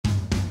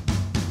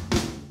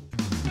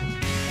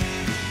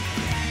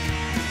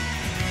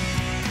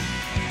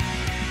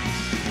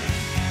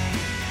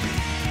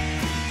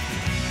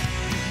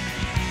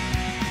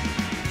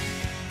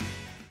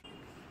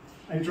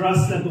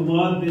trust that the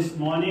word this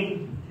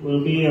morning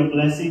will be a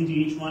blessing to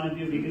each one of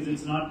you because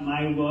it's not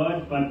my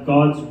word but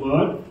God's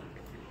word.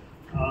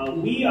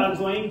 We are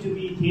going to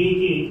be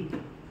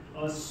taking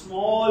a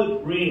small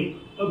break,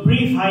 a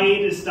brief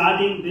hiatus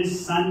starting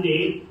this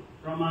Sunday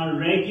from our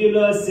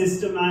regular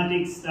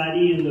systematic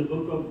study in the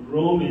book of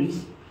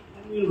Romans.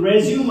 And we'll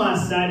resume our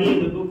study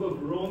in the book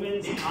of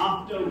Romans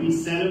after we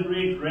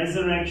celebrate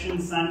Resurrection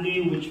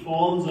Sunday, which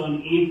falls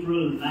on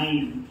April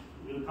 9.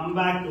 We'll come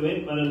back to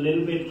it, but a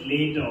little bit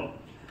later.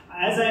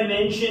 As I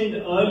mentioned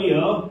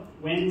earlier,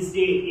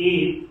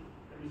 Wednesday 8th,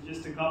 that was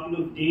just a couple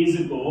of days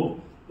ago,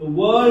 the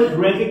world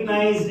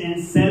recognized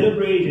and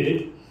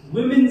celebrated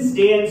Women's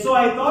Day, and so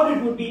I thought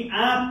it would be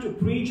apt to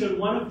preach on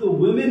one of the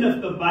women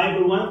of the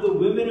Bible, one of the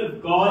women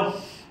of God,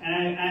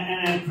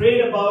 and I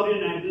prayed about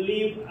it, and I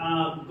believe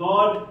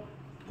God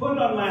put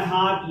on my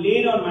heart,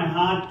 laid on my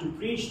heart to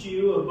preach to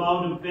you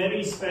about a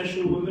very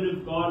special woman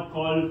of God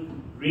called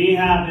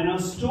Rahab, and her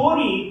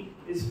story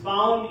is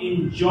found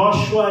in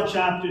Joshua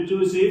chapter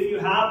 2. So if you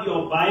have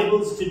your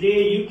Bibles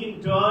today, you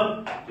can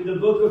turn to the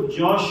book of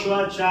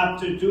Joshua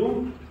chapter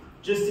 2.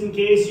 Just in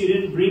case you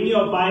didn't bring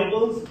your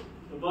Bibles,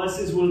 the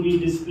verses will be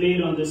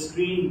displayed on the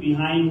screen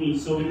behind me.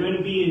 So we're going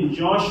to be in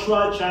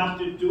Joshua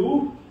chapter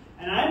 2,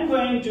 and I'm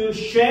going to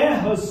share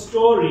her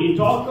story,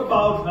 talk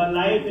about her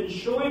life, and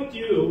show it to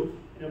you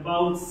in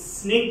about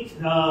 6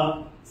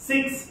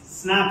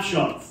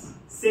 snapshots.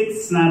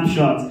 6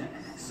 snapshots.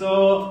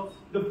 So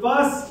the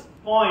first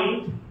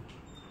point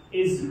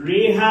is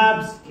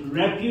Rahab's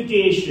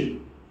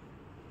reputation.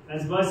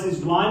 That's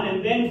verses 1,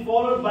 and then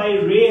followed by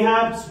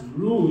Rahab's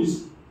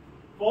ruse,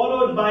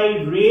 followed by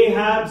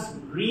Rahab's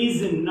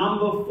reason.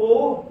 Number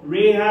 4,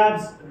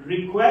 Rahab's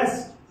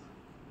request,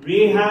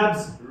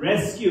 Rahab's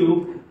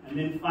rescue, and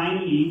then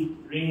finally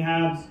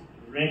Rahab's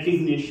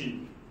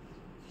recognition.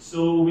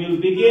 So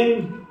we'll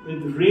begin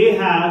with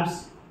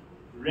Rahab's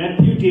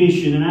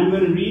reputation, and I'm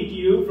going to read to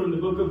you from the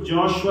book of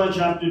Joshua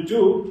chapter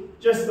 2,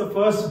 just the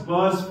first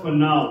verse for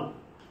now.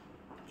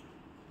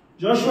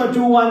 Joshua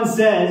 2:1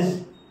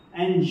 says,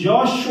 "And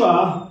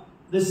Joshua,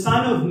 the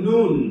son of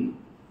Nun,"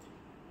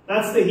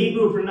 that's the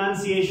Hebrew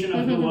pronunciation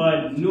of the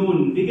word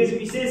Nun. Because if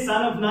you say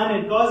son of none,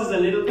 it causes a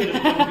little bit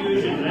of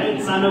confusion,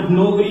 right? Son of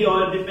nobody,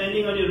 or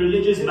depending on your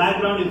religious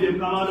background, if you've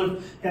come out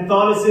of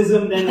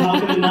Catholicism, then how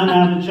can a nun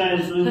have a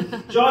child? So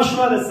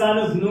Joshua, the son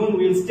of Nun,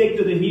 we'll stick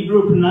to the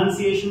Hebrew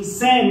pronunciation,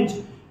 sent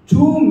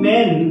 2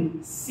 men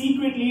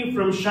secretly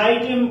from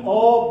Shittim,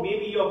 or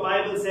maybe your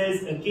Bible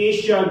says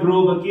Acacia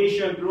Grove.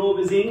 Acacia Grove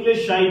is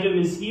English, Shittim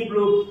is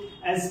Hebrew,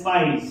 as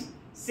spies,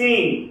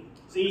 saying,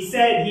 so he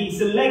said he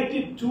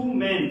selected 2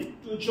 men,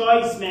 2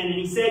 choice men, and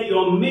he said,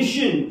 your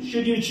mission,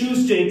 should you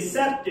choose to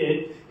accept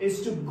it,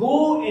 is to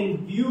go and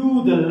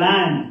view the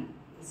land,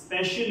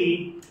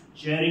 especially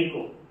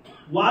Jericho.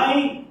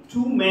 Why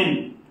 2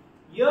 men?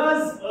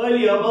 Years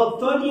earlier, about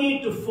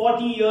 38 to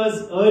 40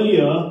 years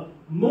earlier,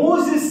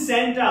 Moses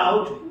sent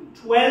out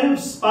 12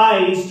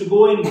 spies to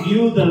go and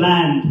view the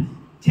land.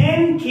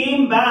 10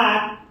 came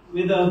back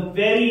with a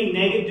very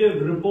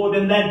negative report,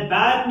 and that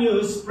bad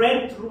news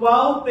spread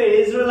throughout the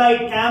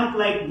Israelite camp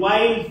like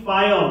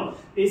wildfire.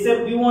 They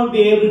said, we won't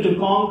be able to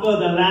conquer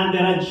the land.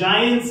 There are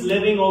giants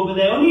living over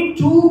there. Only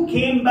 2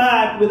 came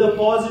back with a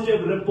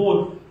positive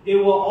report. They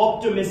were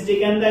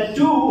optimistic, and that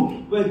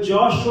 2 were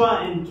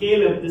Joshua and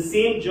Caleb, the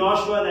same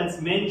Joshua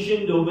that's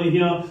mentioned over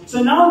here.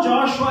 So now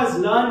Joshua has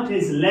learned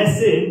his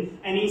lesson,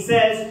 and he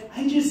says,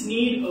 I just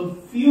need a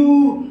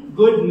few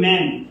good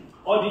men.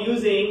 Or to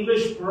use the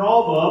English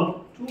proverb,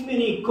 too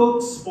many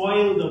cooks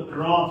spoil the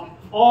broth.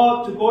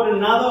 Or to quote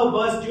another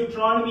verse,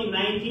 Deuteronomy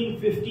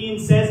 19:15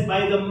 says,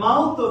 by the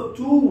mouth of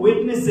 2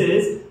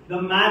 witnesses, the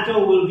matter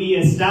will be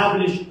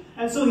established.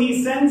 And so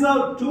he sends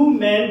out 2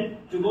 men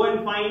to go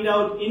and find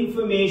out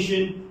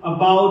information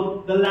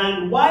about the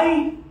land.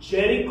 Why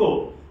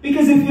Jericho?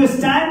 Because if you're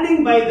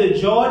standing by the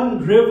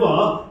Jordan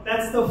River,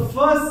 that's the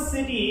first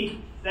city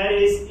that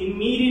is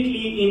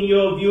immediately in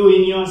your view,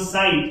 in your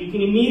sight. You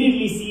can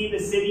immediately see the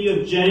city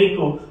of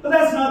Jericho. But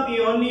that's not the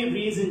only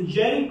reason.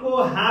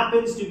 Jericho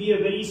happens to be a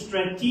very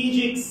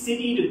strategic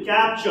city to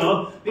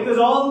capture because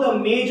all the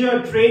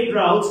major trade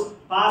routes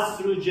pass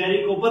through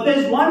Jericho. But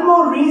there's one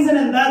more reason,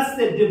 and that's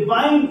the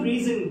divine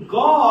reason.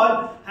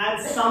 God had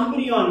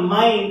somebody on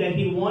mind that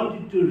he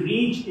wanted to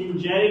reach in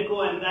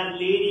Jericho, and that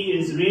lady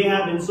is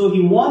Rahab. And so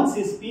he wants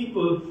his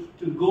people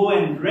to go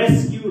and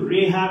rescue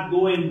Rahab,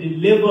 go and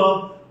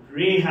deliver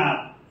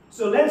Rahab.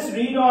 So let's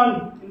read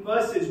on in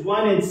verses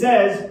 1. It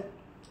says,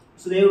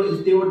 so they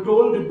were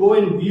told to go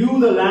and view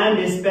the land,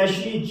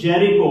 especially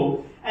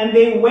Jericho. And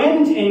they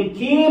went and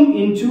came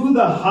into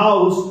the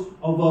house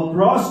of a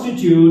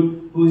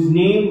prostitute whose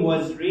name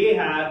was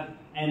Rahab,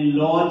 and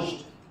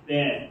lodged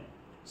there.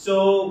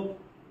 So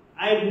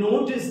I've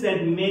noticed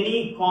that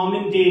many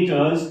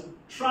commentators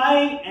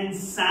try and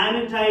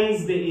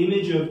sanitize the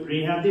image of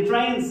Rahab. They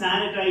try and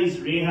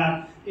sanitize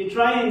Rahab. They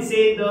try and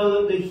say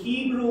the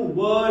Hebrew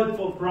word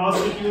for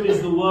prostitute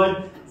is the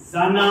word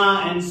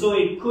zana, and so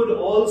it could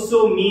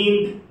also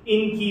mean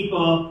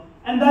innkeeper.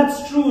 And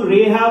that's true,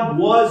 Rahab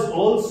was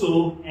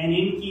also an an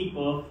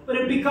innkeeper, but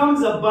it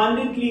becomes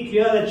abundantly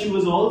clear that she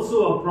was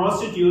also a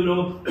prostitute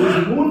or was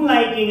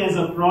moonlighting as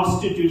a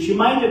prostitute. She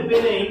might have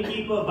been an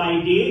innkeeper by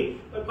day,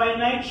 but by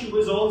night she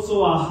was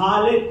also a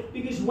harlot,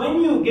 because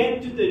when you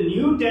get to the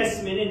New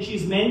Testament, and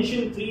she's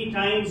mentioned 3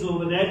 times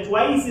over there,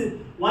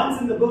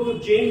 once in the book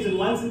of James and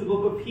once in the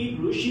book of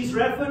Hebrews, she's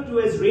referred to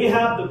as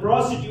Rahab the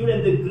prostitute,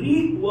 and the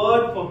Greek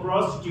word for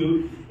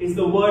prostitute is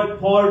the word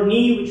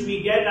porni, which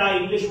we get our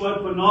English word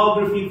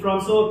pornography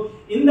from. So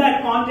in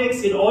that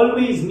context, it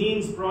always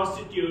means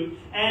prostitute.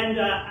 And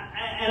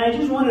I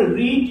just want to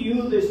read to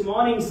you this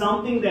morning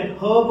something that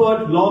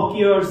Herbert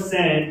Lockyer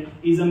said.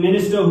 He's a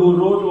minister who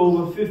wrote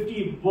over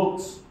 50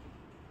 books.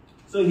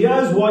 So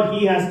here's what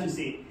he has to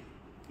say.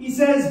 He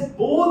says,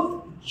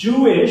 both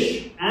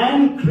Jewish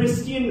and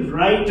Christian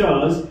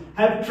writers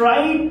have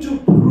tried to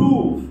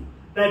prove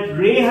that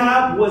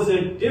Rahab was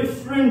a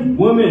different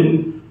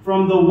woman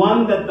from the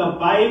one that the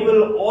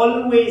Bible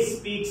always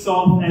speaks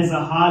of as a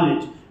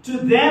harlot. To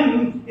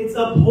them, it's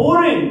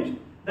abhorrent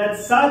that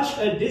such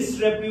a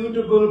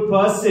disreputable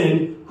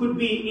person could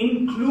be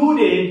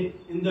included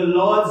in the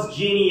Lord's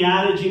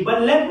genealogy.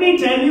 But let me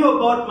tell you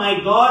about my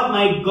God.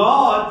 My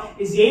God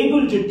is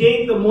able to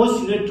take the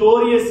most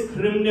notorious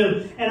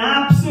criminal, an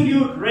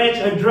absolute wretch,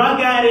 a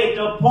drug addict,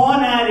 a porn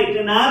addict,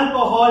 an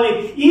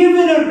alcoholic,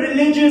 even a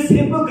religious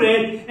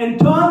hypocrite, and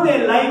turn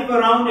their life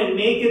around and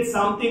make it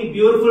something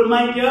beautiful.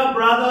 My dear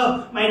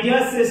brother, my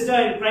dear sister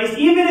in Christ,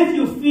 even if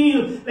you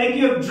feel like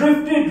you have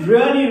drifted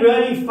really,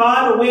 really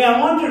far away, I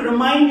want to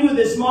remind you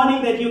this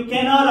morning that you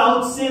cannot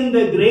out-sin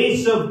the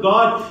grace of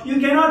God. You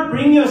cannot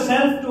bring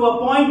yourself to a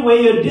point where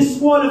you're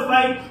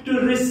disqualified to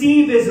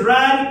receive His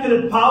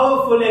radical,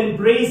 powerful,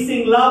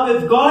 embracing love.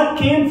 If God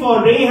came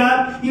for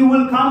Rahab, He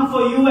will come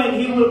for you, and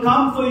He will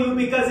come for you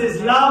because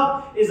His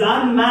love is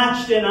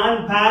unmatched and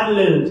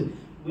unparalleled.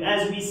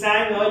 As we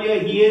sang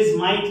earlier, He is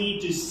mighty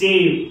to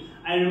save.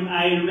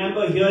 I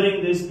remember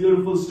hearing this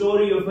beautiful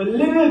story of a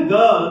little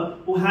girl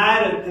who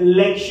had a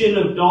collection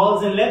of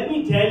dolls, and let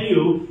me tell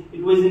you,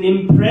 it was an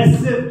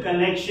impressive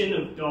collection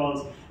of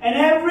dolls. And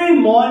every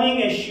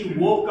morning as she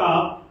woke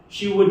up,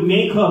 she would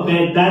make her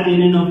bed. That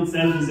in and of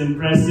itself is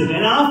impressive.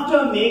 And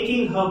after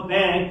making her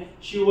bed,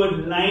 she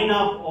would line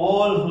up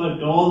all her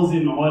dolls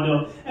in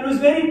order. And it was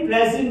very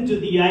pleasant to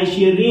the eye.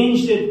 She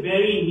arranged it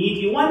very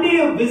neatly. One day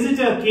a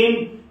visitor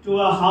came to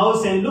her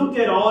house and looked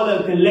at all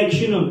her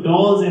collection of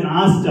dolls and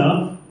asked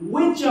her,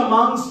 which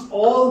amongst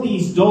all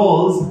these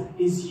dolls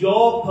is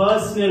your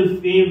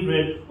personal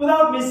favorite?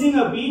 Without missing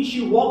a beat,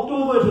 she walked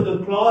over to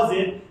the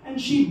closet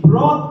and she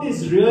brought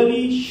this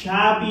really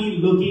shabby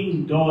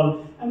looking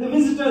doll. And the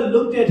visitor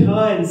looked at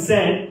her and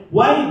said,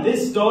 why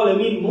this doll? I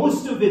mean,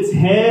 most of its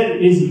hair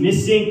is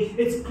missing,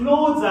 its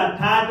clothes are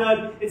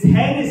tattered, its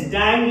head is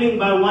dangling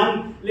by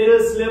one little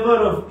sliver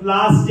of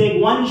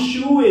plastic, one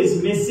shoe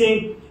is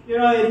missing. You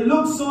know, it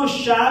looks so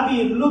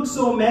shabby, it looks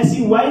so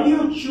messy. Why do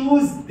you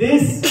choose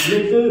this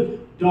little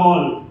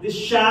doll, this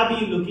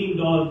shabby looking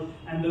doll?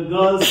 And the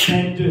girl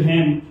said to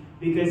him,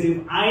 because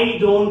if I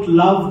don't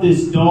love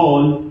this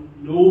doll,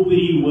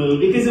 nobody will.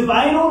 Because if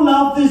I don't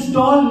love this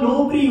doll,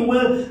 nobody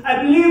will.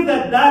 I believe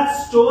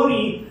that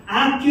story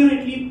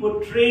accurately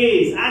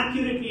portrays,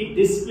 accurately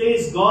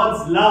displays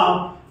God's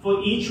love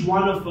for each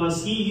one of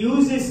us. He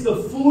uses the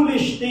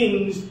foolish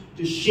things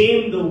to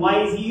shame the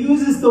wise. He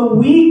uses the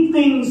weak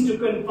things to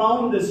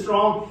confound the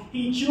strong.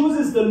 He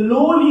chooses the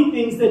lowly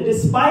things, the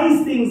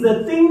despised things,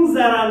 the things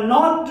that are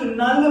not, to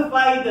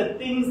nullify the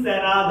things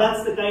that are.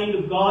 That's the kind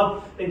of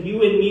God that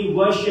you and me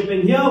worship.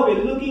 And here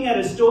we're looking at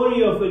a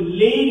story of a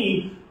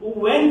lady who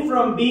went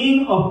from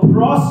being a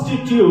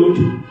prostitute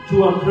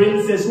to a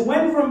princess, who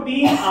went from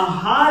being a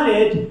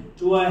harlot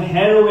to a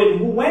heroine,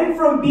 who went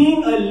from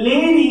being a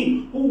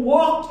lady who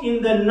walked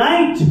in the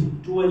night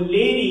to a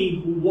lady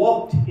who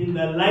walked in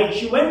the light.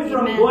 She went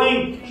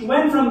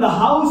from the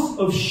house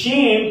of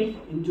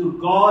shame into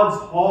God's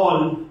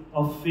hall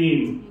of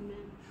fame. Amen.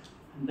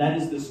 And that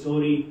is the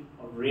story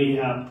of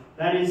Rahab.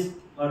 That is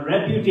a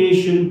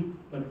reputation,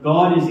 but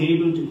God is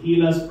able to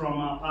heal us from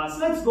our past.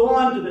 Let's go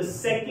on to the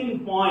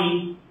second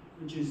point,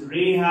 which is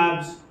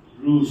Rahab's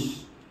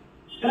ruse.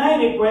 Can I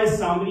request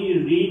somebody to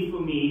read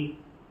for me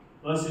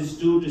verses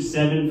 2 to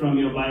 7 from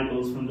your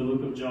Bibles, from the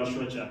book of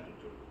Joshua chapter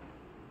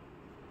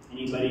 2?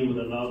 Anybody with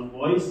a loud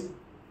voice?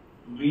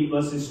 Read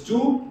verses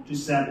 2 to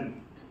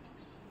 7.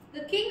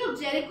 The king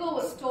of Jericho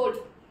was told,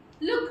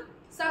 look,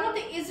 some of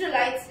the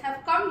Israelites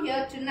have come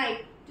here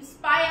tonight to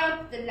spy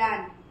out the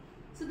land.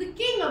 So the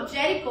king of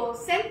Jericho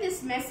sent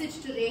this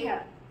message to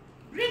Rahab,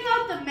 bring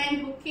out the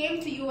men who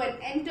came to you and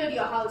entered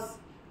your house,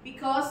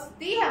 because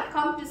they have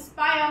come to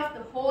spy out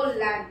the whole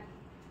land.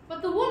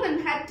 But the woman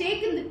had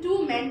taken the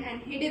 2 men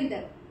and hidden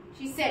them.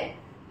 She said,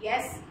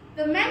 yes,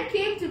 the men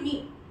came to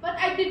me, but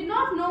I did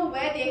not know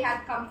where they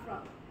had come from.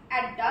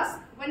 At dusk,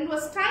 when it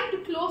was time to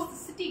close the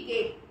city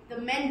gate,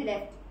 the men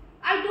left.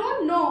 I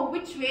don't know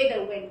which way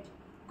they went.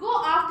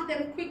 Go after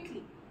them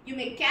quickly. You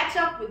may catch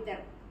up with them.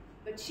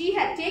 But she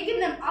had taken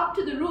them up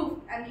to the roof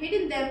and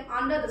hidden them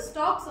under the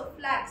stalks of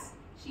flax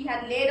she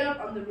had laid out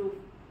on the roof.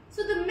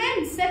 So the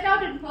men set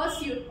out in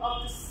pursuit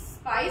of the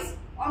spies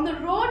on the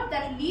road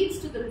that leads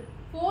to the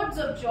fords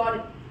of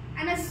Jordan.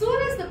 And as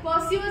soon as the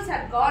pursuers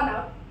had gone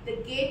out, the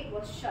gate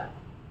was shut.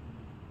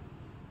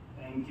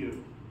 Thank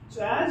you.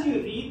 So as you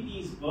read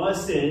these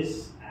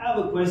verses, I have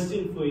a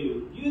question for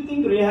you. Do you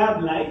think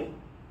Rahab lied?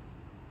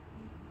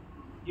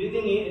 Do you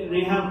think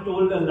Rahab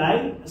told a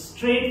lie? A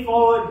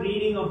straightforward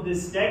reading of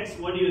this text,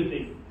 what do you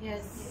think?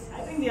 Yes.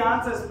 I think the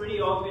answer is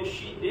pretty obvious.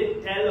 She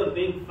did tell a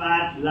big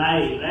fat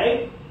lie,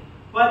 right?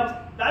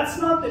 But that's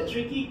not the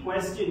tricky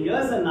question.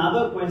 Here's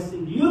another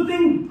question. Do you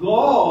think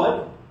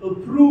God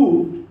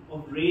approved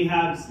of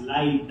Rahab's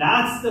lie?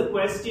 That's the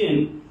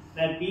question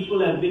that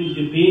people have been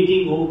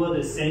debating over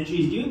the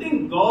centuries. Do you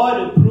think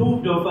God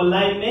approved of a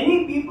lie?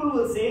 Many people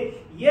will say,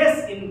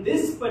 yes, in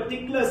this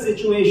particular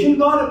situation,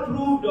 God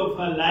approved of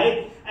her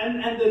lie.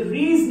 And the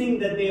reasoning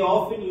that they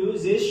often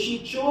use is she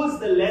chose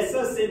the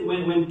lesser sin.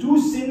 When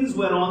two sins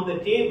were on the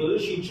table,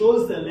 she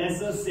chose the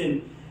lesser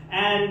sin.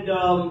 And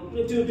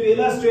to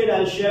illustrate,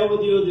 I'll share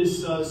with you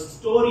this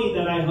story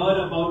that I heard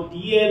about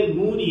D.L.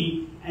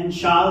 Moody and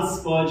Charles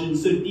Spurgeon.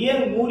 So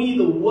D.L. Moody,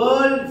 the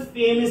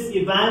world-famous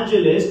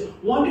evangelist,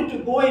 wanted to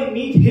go and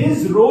meet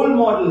his role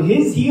model,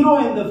 his hero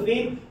in the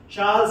faith,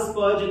 Charles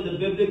Spurgeon, the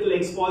biblical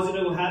expositor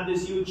who had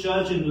this huge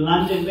church in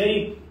London,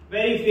 very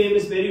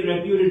famous, very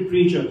reputed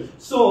preacher.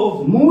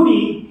 So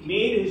Moody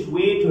made his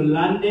way to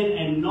London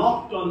and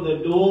knocked on the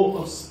door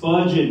of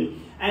Spurgeon.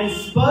 And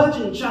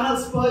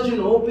Charles Spurgeon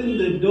opened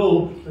the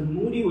door, but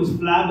Moody was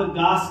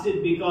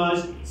flabbergasted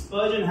because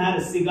Spurgeon had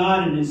a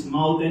cigar in his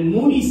mouth. And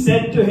Moody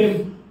said to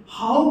him,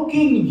 "How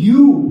can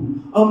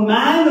you, a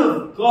man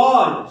of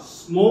God,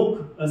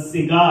 smoke a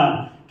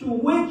cigar?" To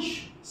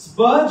which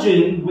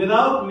Spurgeon,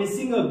 without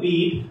missing a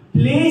beat,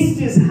 placed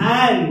his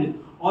hand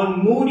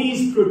on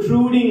Moody's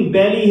protruding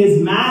belly,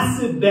 his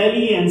massive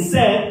belly, and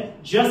said,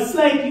 "Just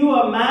like you,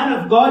 a man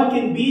of God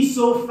can be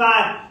so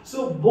fat."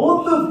 So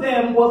both of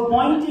them were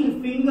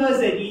pointing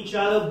fingers at each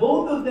other.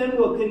 Both of them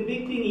were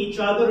convicting each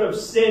other of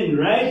sin,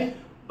 right?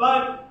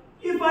 But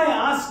if I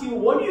ask you,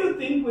 what do you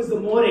think was the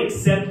more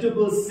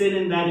acceptable sin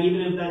in that, even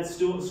if that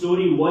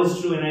story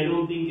was true, and I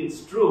don't think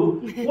it's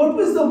true, what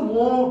was the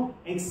more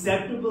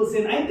acceptable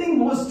sin? I think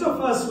most of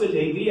us will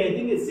agree, I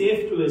think it's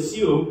safe to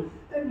assume,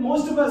 that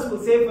most of us will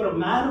say for a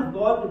man of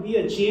God to be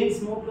a chain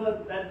smoker,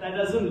 that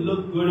doesn't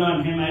look good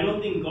on him. I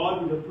don't think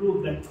God would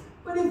approve that.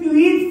 But if you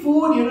eat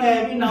food,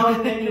 every now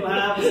and then you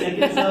have a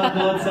second serve,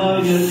 third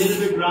serve, you're a little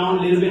bit round,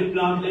 a little bit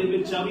plump, a little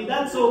bit chubby,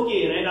 that's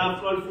okay, right?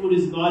 After all, food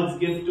is God's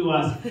gift to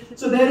us.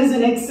 So there is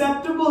an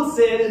acceptable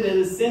sin and there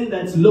is a sin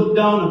that's looked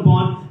down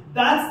upon.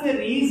 That's the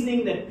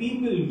reasoning that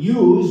people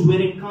use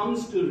when it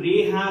comes to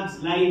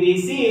Rahab's lie. They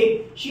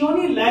say she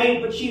only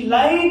lied, but she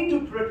lied to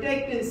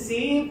protect and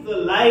save the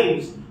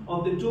lives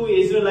of the two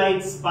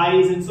Israelite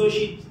spies, and so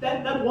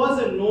that was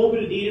a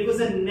noble deed. It was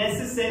a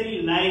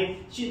necessary lie.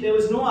 There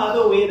was no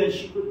other way that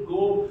she could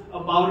go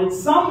about it.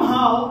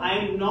 Somehow,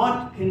 I'm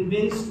not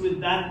convinced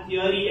with that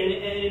theory,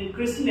 and in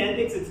Christian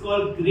ethics, it's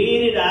called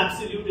graded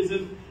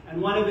absolutism,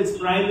 and one of its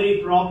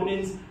primary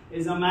proponents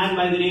is a man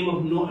by the name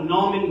of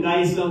Norman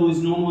Geisler, who is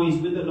no more, he's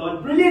with the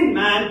Lord. Brilliant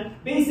man.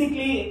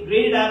 Basically,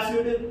 graded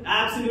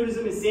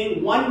absolutism is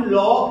saying one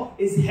law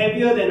is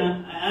heavier than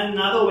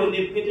another when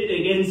they pit it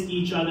against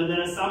each other.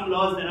 There are some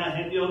laws that are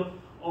heavier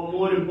or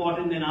more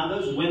important than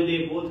others when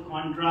they both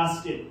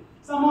contrasted.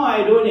 Somehow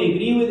I don't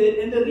agree with it,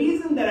 and the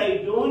reason that I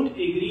don't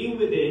agree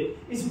with it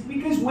is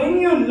because when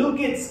you look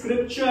at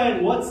Scripture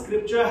and what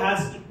Scripture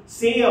has to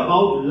say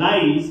about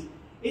lies,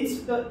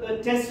 the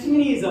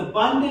testimony is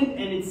abundant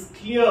and it's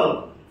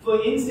clear.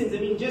 For instance,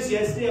 just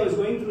yesterday I was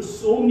going through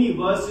so many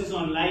verses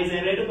on lies.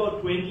 I read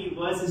about 20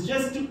 verses,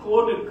 just to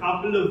quote a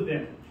couple of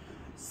them.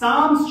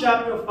 Psalms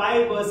chapter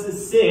 5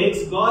 verses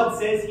 6, God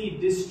says He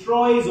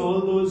destroys all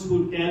those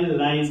who tell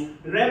lies.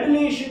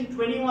 Revelation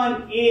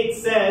 21:8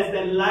 says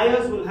that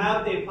liars will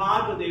have their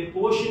part or their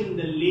portion in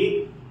the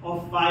lake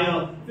of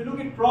fire. If you look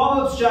at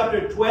Proverbs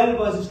chapter 12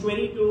 verses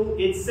 22,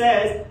 it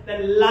says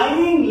that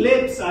lying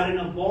lips are an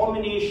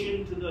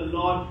abomination to the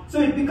Lord. So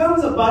it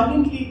becomes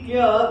abundantly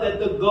clear that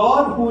the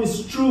God who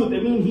is truth,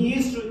 He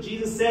is truth.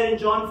 Jesus said in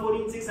John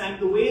 14:6, I am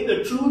the way,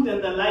 the truth,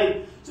 and the life.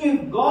 So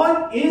if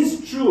God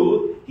is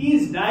truth, He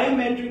is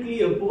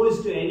diametrically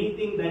opposed to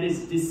anything that is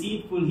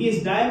deceitful. He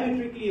is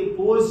diametrically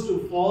opposed to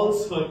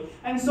falsehood.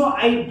 And so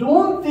I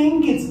don't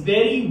think it's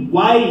very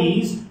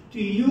wise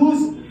to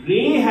use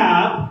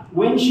Rahab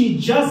when she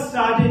just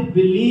started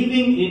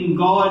believing in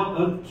God,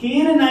 a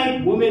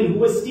Canaanite woman who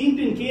was steeped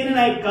in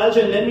Canaanite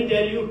culture. And let me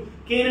tell you,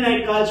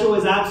 Canaanite culture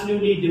was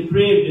absolutely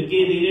depraved.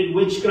 Okay, they did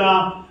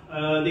witchcraft.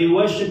 They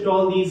worshipped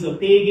all these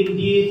pagan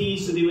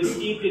deities. So they were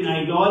steeped in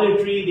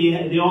idolatry.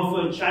 They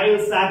offered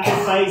child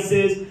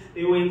sacrifices.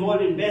 They were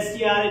involved in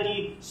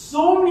bestiality.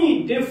 So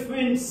many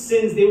different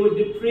sins. They were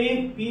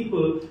depraved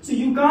people. So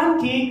you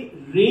can't take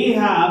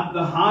Rahab,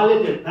 the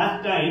harlot at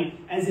that time,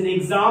 as an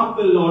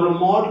example or a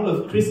model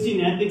of Christian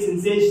ethics and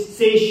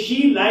say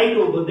she lied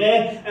over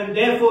there, and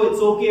therefore it's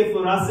okay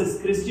for us as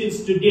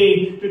Christians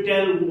today to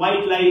tell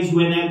white lies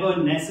whenever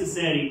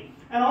necessary.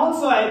 And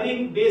also, I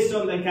think, based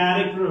on the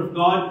character of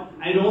God,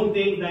 I don't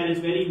think that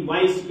it's very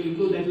wise to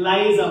conclude that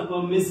lies are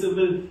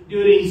permissible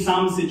during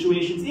some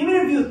situations. Even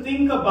if you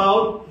think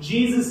about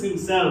Jesus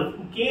himself,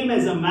 who came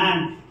as a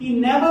man, he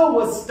never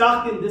was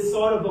stuck in this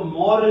sort of a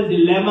moral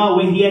dilemma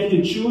where he had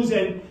to choose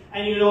and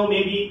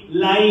maybe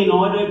lie in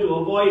order to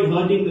avoid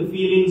hurting the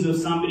feelings of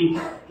somebody.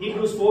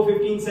 Hebrews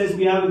 4:15 says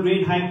we have a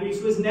great high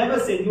priest who was never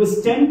sinned. He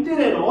was tempted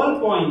at all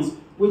points,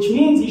 which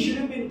means he should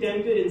have been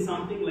tempted in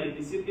something like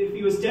this. If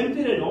he was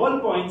tempted at all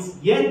points,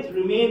 yet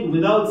remained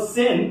without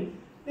sin,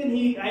 then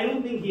I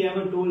don't think he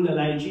ever told a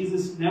lie.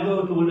 Jesus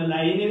never told a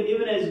lie. And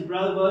even as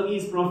Brother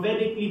Verghese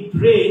prophetically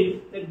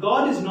prayed that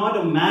God is not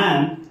a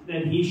man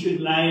that he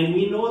should lie. And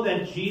we know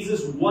that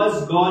Jesus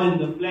was God in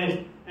the flesh.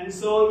 And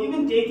so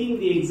even taking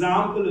the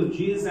example of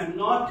Jesus, I'm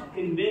not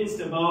convinced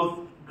about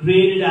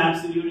graded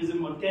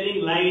absolutism or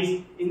telling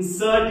lies in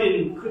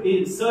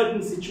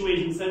certain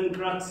situations, certain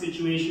crux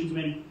situations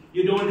when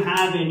you don't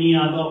have any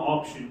other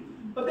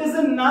option. But there's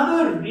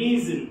another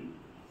reason.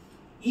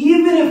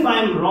 Even if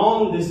I'm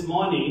wrong this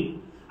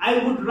morning, I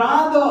would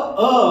rather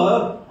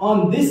err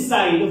on this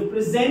side of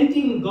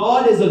presenting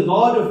God as a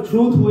God of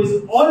truth who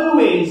is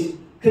always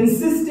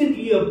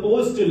consistently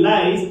opposed to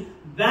lies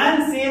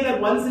than say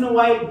that once in a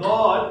while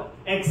God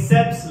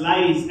accepts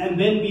lies and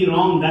then be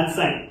wrong that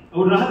side. I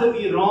would rather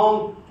be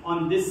wrong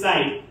on this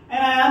side.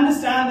 And I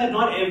understand that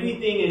not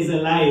everything is a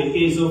lie.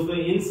 Okay, so for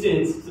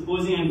instance,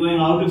 supposing I'm going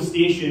out of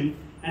station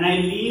and I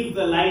leave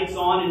the lights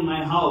on in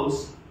my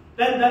house,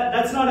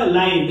 that's not a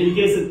lie in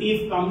case a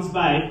thief comes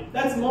by.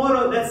 That's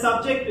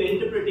subject to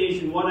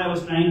interpretation, what I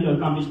was trying to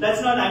accomplish.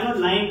 I'm not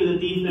lying to the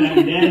thief that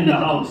I'm there in the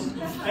house.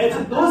 Right?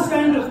 So those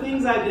kind of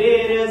things are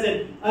grey areas,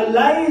 and a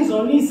lie is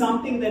only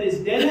something that is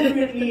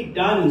deliberately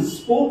done,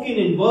 spoken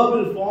in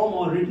verbal form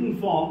or written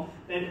form,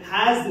 that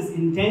has this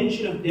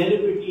intention of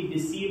deliberately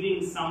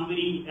deceiving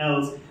somebody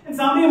else. And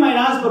somebody might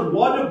ask, but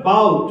what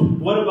about?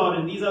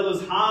 And these are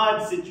those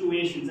hard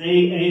situations. I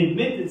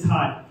admit it's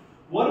hard.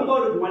 What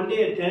about if one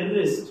day a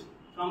terrorist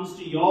comes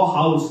to your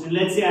house, and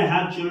let's say I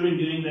have children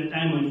during that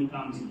time when he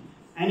comes,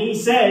 and he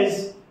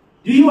says,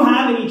 do you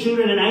have any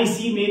children? And I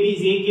see maybe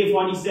his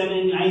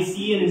AK-47, and I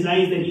see in his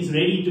eyes that he's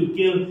ready to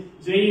kill,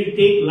 he's ready to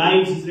take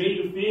lives, he's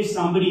ready to finish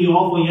somebody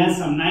off, or he has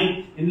some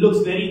knife, and looks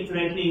very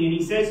threatening, and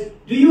he says,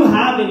 do you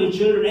have any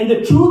children? And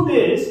the truth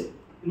is,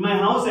 in my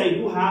house I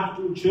do have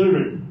 2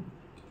 children.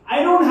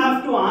 I don't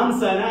have to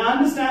answer, and I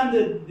understand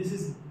that this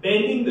is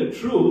bending the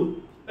truth,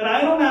 but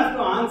I don't have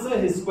to answer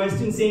his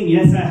question saying,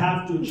 yes, I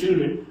have 2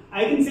 children.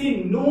 I can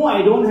say, no,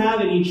 I don't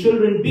have any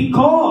children,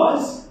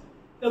 because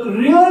the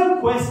real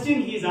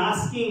question he's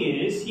asking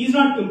is, he's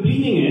not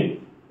completing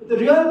it, but the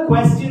real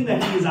question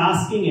that he's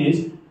asking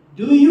is,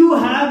 do you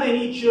have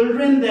any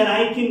children that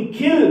I can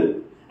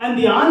kill? And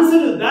the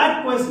answer to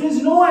that question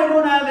is, no, I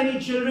don't have any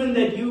children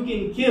that you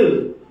can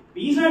kill.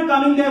 But he's not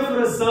coming there for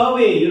a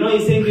survey.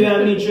 He's saying, do you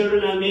have any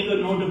children? I'll make a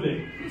note of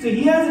it. So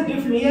he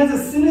has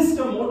a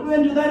sinister motive,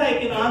 and to that I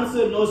can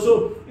answer no.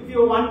 So if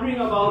you're wondering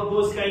about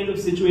those kind of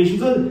situations,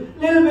 so a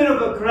little bit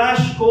of a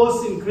crash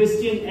course in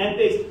Christian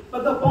ethics.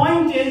 But the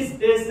point is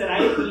this, that I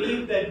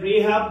believe that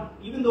Rahab,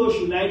 even though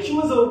she lied, she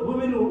was a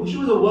woman she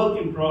was a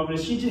work in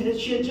progress. She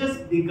had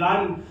just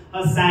begun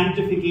her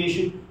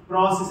sanctification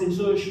process, and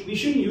so we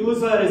shouldn't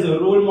use her as a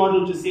role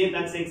model to say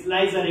that sex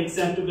lies are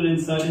acceptable in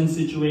certain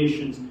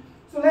situations.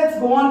 So let's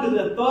go on to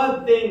the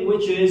third thing,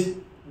 which is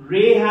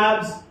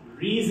Rahab's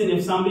reason.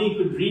 If somebody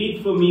could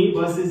read for me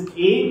verses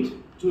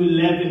 8 to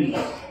 11.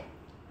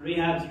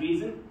 Rahab's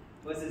reason,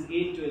 verses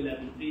 8 to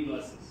 11, 3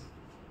 verses.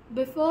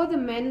 Before the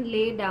men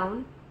lay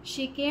down,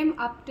 she came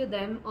up to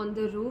them on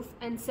the roof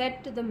and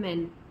said to the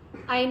men,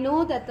 I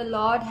know that the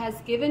Lord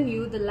has given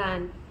you the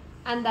land,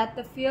 and that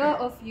the fear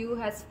of you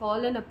has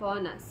fallen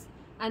upon us,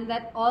 and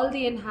that all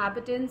the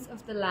inhabitants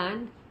of the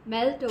land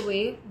melt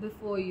away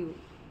before you.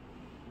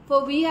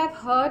 For we have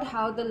heard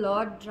how the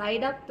Lord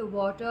dried up the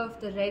water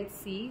of the Red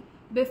Sea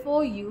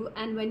before you,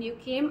 and when you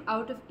came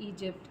out of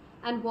Egypt,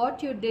 and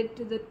what you did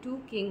to the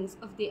 2 kings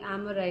of the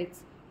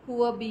Amorites, who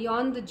were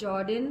beyond the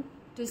Jordan,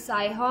 to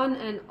Sihon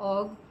and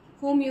Og,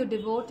 whom you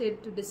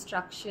devoted to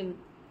destruction.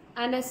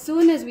 And as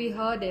soon as we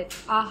heard it,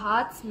 our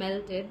hearts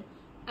melted,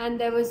 and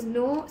there was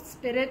no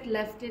spirit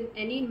left in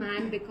any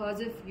man because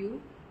of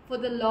you. For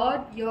the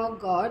Lord your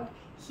God,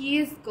 He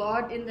is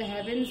God in the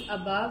heavens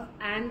above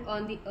and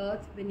on the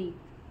earth beneath.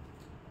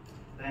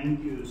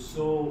 Thank you.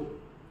 So,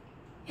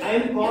 I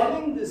am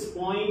calling this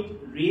point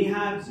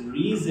Rahab's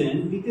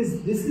reason,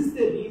 because this is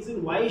the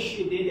reason why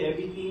she did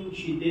everything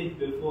she did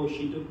before.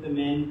 She took the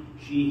men,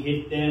 she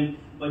hit them,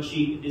 but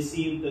she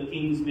deceived the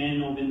king's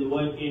men. Or when the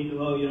word came to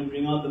her,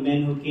 bring out the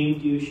men who came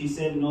to you, she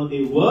said, no,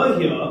 they were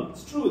here.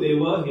 It's true, they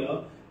were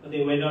here, but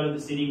they went out of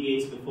the city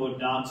gates before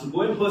dark. So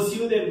go and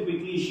pursue them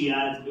quickly, she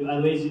adds.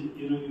 Otherwise,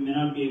 you may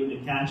not be able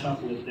to catch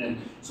up with them.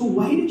 So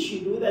why did she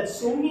do that?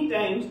 So many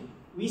times,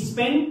 we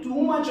spend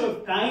too much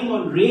of time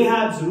on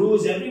Rahab's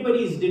ruse.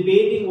 Everybody is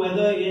debating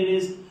whether it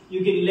is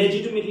You can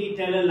legitimately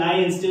tell a lie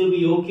and still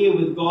be okay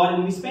with God.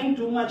 And we spend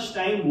too much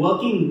time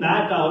working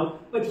that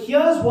out. But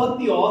here's what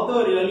the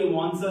author really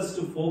wants us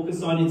to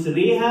focus on. It's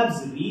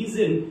Rahab's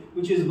reason,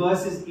 which is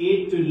verses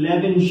 8 to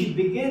 11.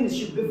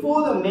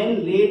 Before the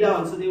men lay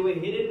down, so they were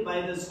hidden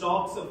by the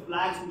stalks of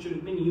flax which would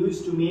have been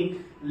used to make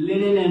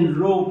linen and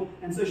rope.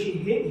 And so she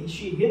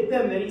hid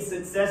them very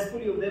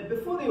successfully.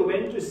 Before they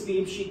went to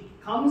sleep, she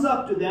comes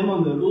up to them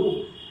on the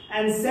roof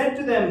and said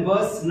to them,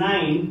 verse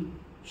 9,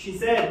 she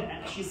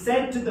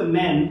said to the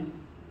men,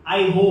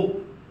 I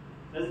hope.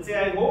 Does it say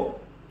I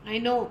hope? I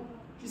know.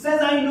 She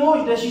says, I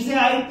know. Does she say,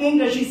 I think?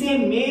 Does she say,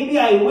 maybe,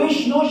 I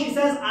wish? No, she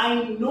says,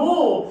 I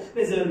know.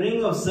 There's a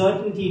ring of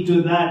certainty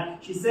to that.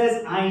 She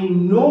says, I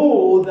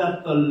know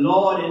that the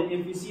Lord, and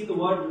if you see the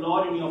word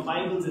Lord in your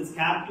Bibles, it's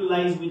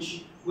capitalized,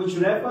 which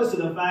refers to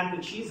the fact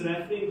that she's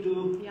referring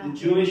to the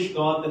Jewish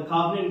God, the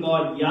covenant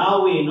God,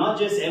 Yahweh, not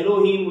just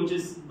Elohim, which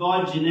is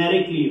God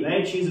generically,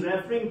 right? She's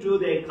referring to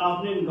the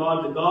covenant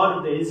God, the God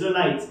of the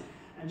Israelites.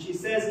 And she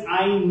says,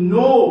 I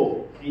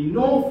know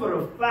for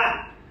a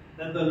fact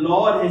that the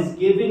Lord has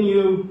given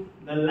you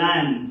the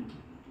land.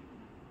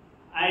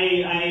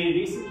 I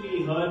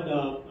recently heard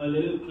a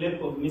little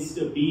clip of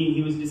Mr. Bean.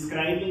 He was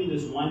describing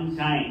this one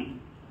time.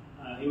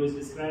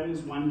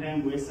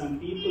 Where some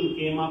people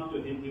came up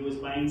to him. He was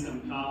buying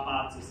some car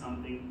parts or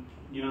something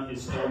near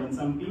his store. And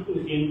some people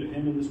came to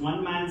him. And this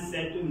one man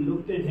said to him,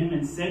 looked at him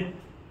and said,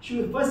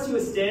 first he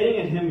was staring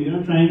at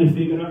him, trying to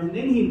figure out. And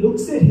then he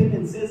looks at him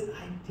and says,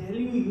 I tell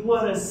you, you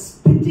are a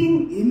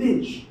spitting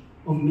image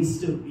of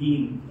Mr.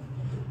 Bean.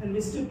 And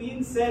Mr.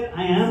 Bean said,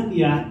 I am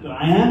the actor.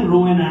 I am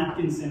Rowan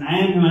Atkinson. I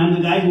am him. I'm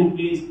the guy who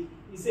plays.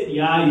 He said,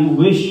 yeah, you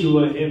wish you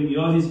were him.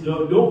 You're his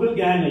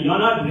doppelganger. You're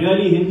not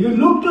really him. You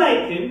look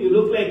like him. You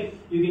look like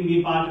you can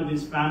be part of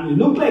his family. You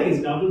look like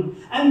his double.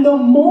 And the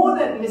more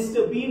that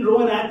Mr. Bean,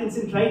 Rowan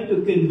Atkinson, tried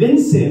to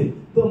convince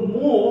him, the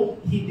more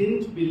he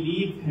didn't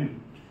believe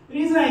him. The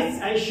reason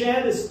I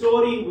share this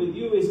story with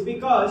you is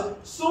because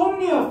so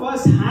many of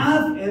us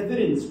have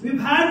evidence. We've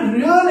had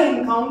real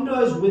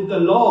encounters with the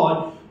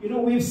Lord.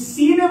 We've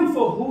seen him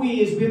for who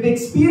he is. We've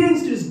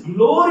experienced his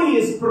glory,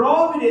 his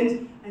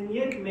providence, and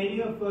yet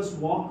many of us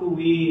walk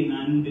away in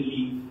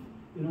unbelief.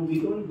 We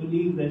don't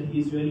believe that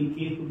he's really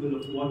capable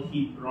of what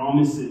he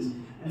promises.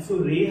 And so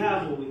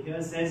Rahab over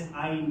here says,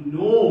 I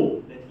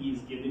know that he's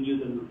given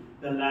you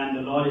the land.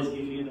 The Lord has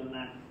given you the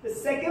land. The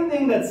second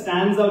thing that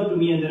stands out to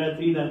me, and there are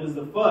three, that was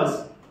the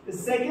first. The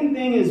second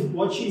thing is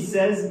what she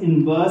says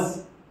in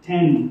verse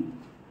 10.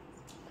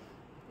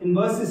 In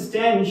verses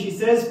 10, she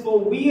says, for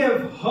we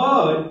have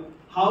heard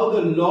how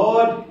the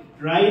Lord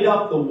dried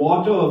up the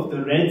water of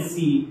the Red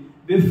Sea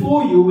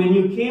before you when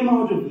you came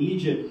out of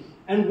Egypt,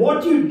 and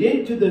what you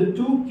did to the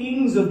two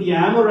kings of the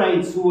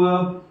Amorites who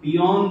were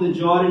beyond the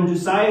Jordan, to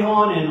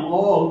Sihon and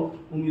Og,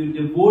 whom you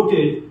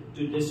devoted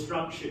to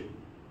destruction.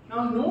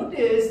 Now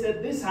notice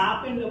that this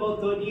happened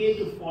about 38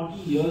 to 40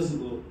 years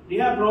ago.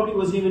 Rahab probably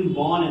wasn't even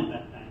born at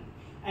that time.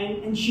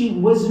 And she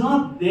was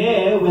not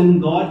there when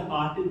God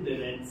parted the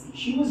Red Sea.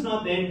 She was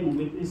not there to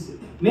witness it.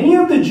 Many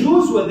of the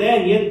Jews were there,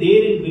 and yet they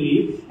didn't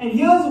believe. And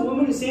here's a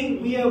woman who's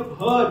saying, we have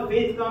heard,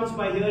 faith comes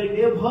by hearing.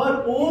 They have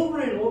heard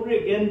over and over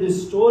again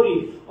this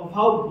story of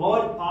how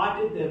God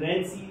parted the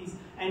Red Seas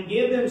and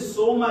gave them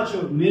so much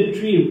of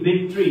military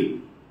victory.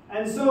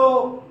 And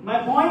so, my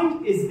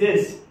point is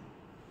this.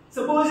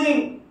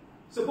 Supposing,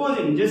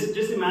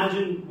 just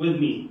imagine with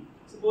me.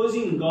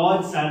 Supposing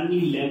God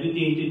suddenly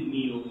levitated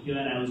me over here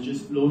and I was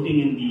just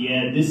floating in the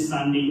air this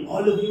Sunday,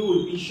 all of you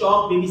would be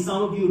shocked. Maybe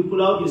some of you would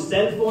pull out your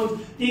cell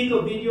phones, take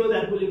a video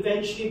that will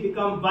eventually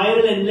become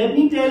viral. And let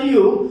me tell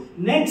you,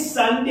 next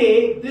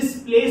Sunday,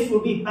 this place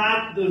will be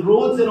packed, the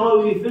roads and all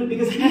will be filled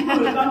because people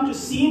will come to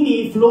see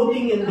me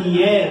floating in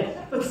the air.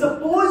 But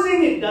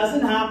supposing it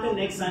doesn't happen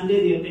next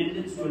Sunday, the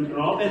attendance will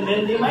drop and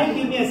then they might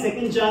give me a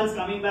second chance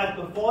coming back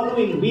the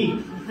following week.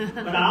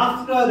 But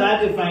after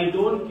that, if I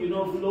don't,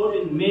 float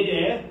in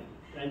mid-air,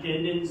 the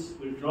attendance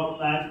will drop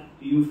back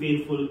to you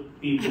faithful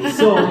people.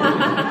 So,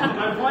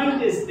 my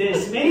point is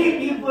this.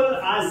 Many people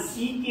are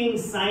seeking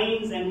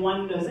signs and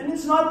wonders. And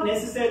it's not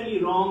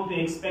necessarily wrong to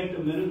expect a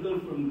miracle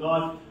from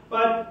God.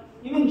 But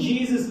even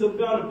Jesus looked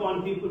down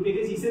upon people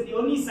because he said the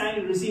only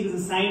sign you receive is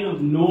a sign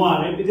of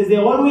Noah, right? Because they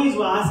always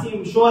were asking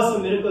him, show us a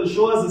miracle,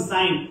 show us a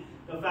sign.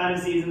 The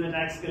Pharisees and the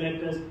tax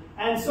collectors.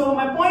 And so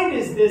my point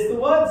is this, the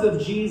words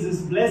of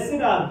Jesus, blessed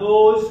are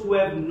those who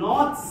have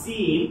not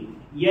seen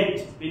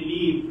yet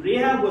believe.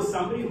 Rahab was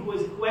somebody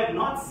who had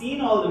not seen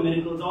all the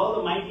miracles, all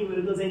the mighty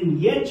miracles, and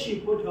yet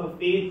she put her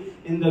faith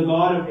in the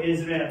God of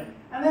Israel.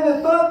 And then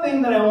the third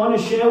thing that I want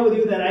to share with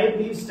you that I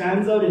believe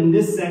stands out in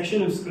this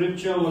section of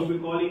scripture, what we're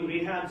calling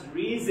Rahab's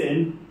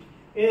reason,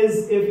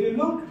 is if you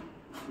look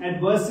at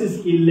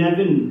verses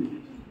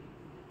 11,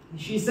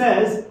 she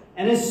says,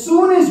 and as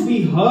soon as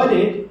we heard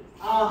it,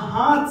 our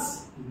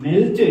hearts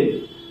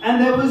melted, and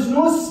there was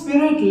no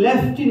spirit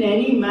left in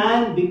any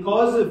man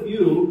because of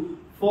you,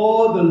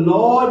 for the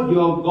Lord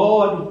your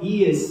God,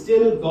 he is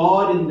still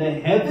God in the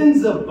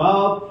heavens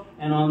above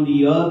and on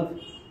the earth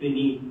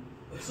beneath.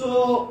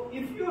 So,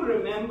 if you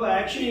remember,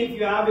 actually, if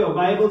you have your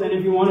Bibles and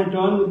if you want to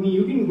turn with me,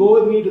 you can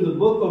go with me to the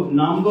book of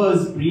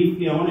Numbers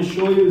briefly. I want to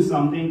show you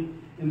something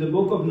in the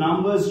book of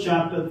Numbers,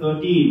 chapter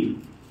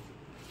 13.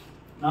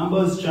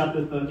 Numbers,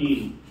 chapter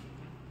 13.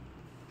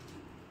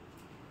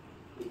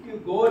 If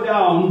you go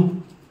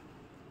down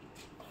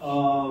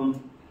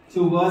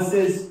to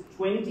verses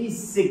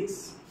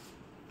 26.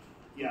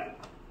 Yeah.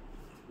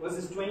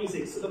 Verses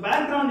 26. So, the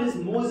background is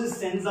Moses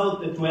sends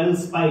out the 12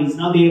 spies.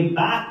 Now, they've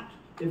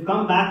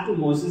come back to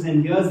Moses,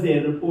 and here's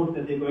their report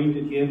that they're going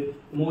to give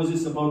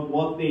Moses about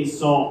what they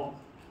saw,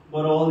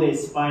 about all their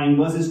spying.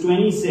 Verses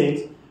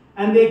 26,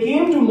 and they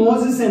came to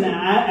Moses and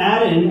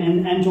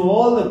Aaron and to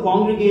all the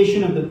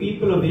congregation of the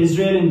people of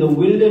Israel in the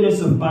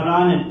wilderness of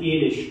Paran at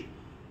Kadesh.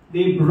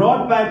 They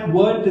brought back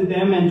word to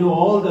them and to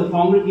all the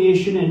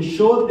congregation and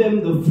showed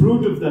them the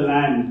fruit of the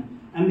land.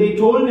 And they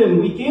told him,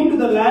 we came to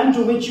the land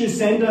to which you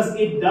sent us.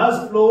 It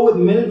does flow with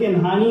milk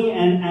and honey,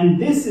 and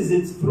this is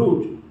its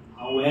fruit.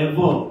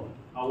 However,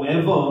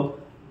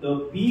 the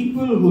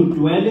people who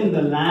dwell in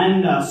the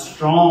land are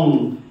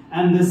strong,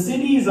 and the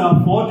cities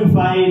are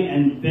fortified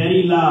and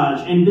very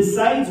large. And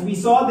besides, we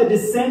saw the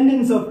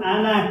descendants of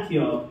Anak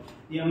here.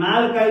 The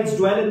Amalekites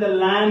dwell in the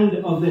land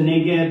of the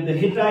Negev. The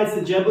Hittites,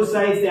 the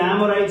Jebusites, the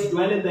Amorites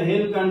dwell in the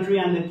hill country,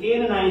 and the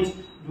Canaanites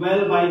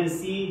dwell by the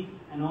sea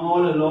and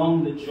all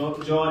along the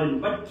Jordan.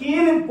 But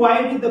Caleb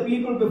quieted the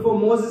people before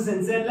Moses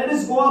and said, let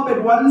us go up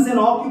at once and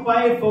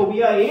occupy it, for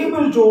we are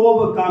able to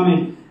overcome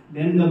it.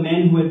 Then the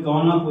men who had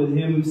gone up with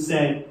him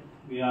said,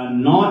 we are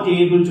not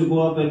able to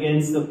go up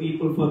against the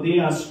people, for they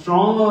are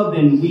stronger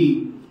than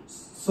we.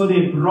 So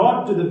they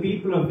brought to the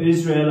people of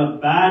Israel a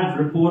bad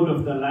report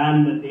of the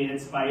land that they had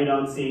spied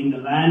out, saying, the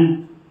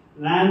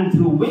land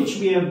through which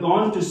we have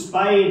gone to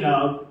spy it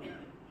out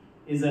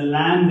is a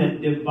land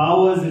that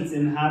devours its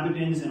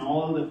inhabitants, and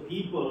all the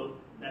people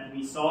that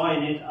we saw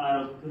in it are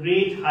of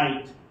great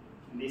height.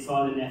 And they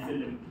saw the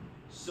Nephilim.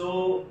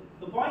 So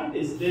the point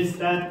is this,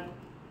 that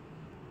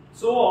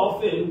so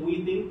often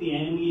we think the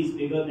enemy is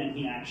bigger than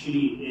he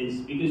actually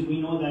is, because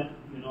we know that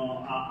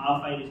our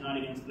fight is not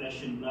against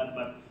flesh and blood,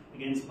 but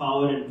against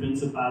power and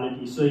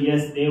principality. So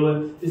yes,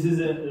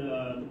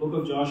 the book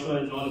of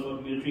Joshua is all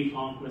about military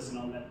conquest and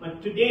all that.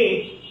 But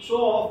today, so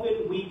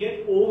often we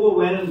get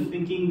overwhelmed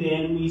thinking the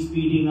enemy is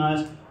beating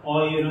us,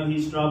 or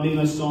he's troubling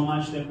us so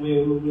much that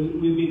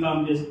we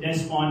become just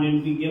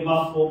despondent, we give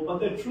up hope. But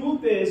the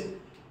truth is,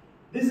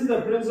 this is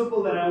the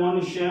principle that I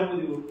want to share with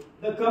you.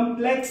 The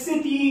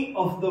complexity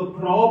of the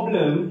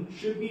problem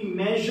should be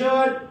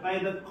measured by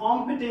the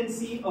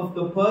competency of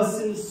the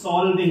person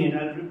solving it.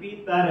 I'll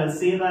repeat that, I'll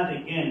say that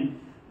again.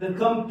 The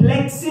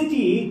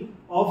complexity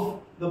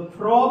of the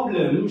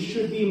problem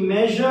should be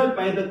measured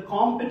by the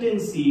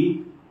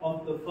competency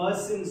of the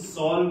person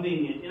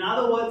solving it. In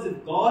other words,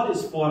 if God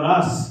is for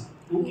us,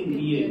 who can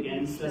be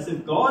against us?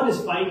 If God is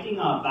fighting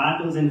our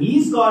battles and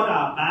He's got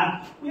our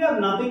back, we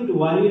have nothing to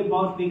worry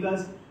about,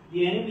 because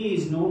the enemy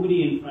is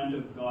nobody in front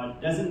of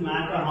God. Doesn't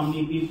matter how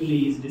many people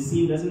he is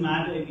deceived. Doesn't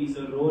matter if he's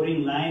a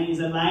roaring lion. He's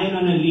a lion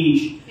on a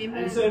leash.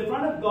 Amen. And so in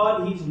front of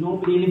God, he's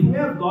nobody. And if we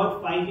have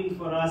God fighting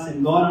for us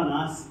and God on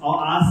us or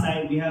our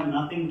side, we have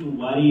nothing to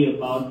worry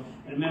about.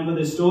 I remember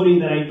the story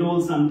that I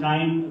told some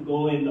time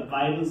ago in the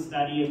Bible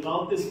study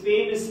about this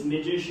famous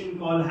magician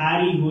called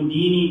Harry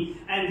Houdini.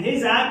 And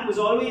his act was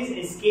always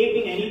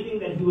escaping anything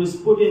that he was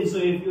put in. So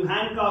if you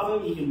handcuff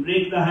him, he can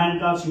break the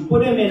handcuffs. You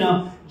put him in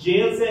a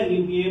jail cell,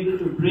 he'll be able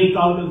to break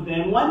out of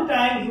them. One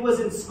time he was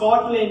in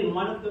Scotland, in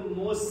one of the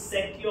most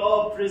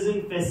secure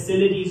prison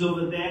facilities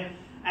over there.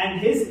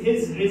 And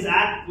his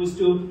act was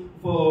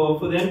for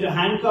them to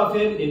handcuff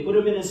him. They put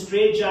him in a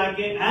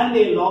straitjacket and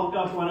they locked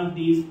up one of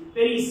these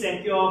very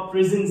secure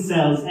prison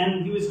cells.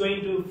 And he was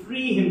going to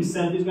free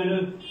himself. He was going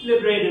to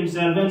liberate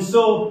himself. And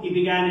so he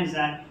began his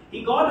act.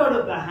 He got out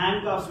of the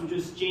handcuffs, which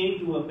was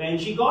chained to a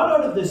bench. He got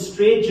out of the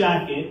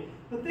straitjacket,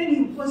 but then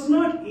he was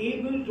not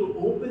able to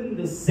open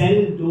the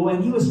cell door.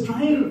 And he was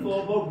trying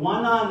for about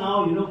 1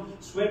 hour now.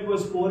 Sweat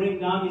was pouring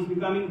down. He's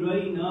becoming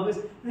really nervous.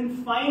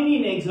 Then finally,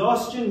 in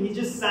exhaustion, he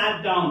just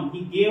sat down.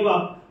 He gave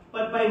up.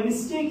 But by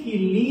mistake, he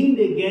leaned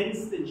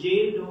against the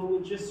jail door,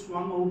 which just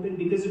swung open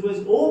because it was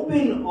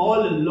open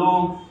all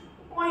along.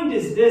 The point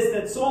is this,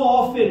 that so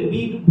often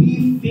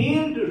we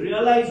fail to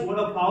realize what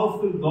a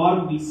powerful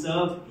God we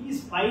serve.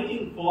 He's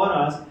fighting for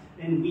us,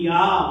 and we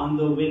are on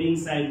the winning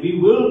side. We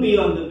will be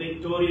on the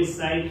victorious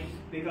side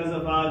because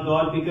of our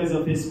God, because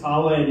of His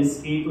power and His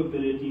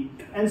capability.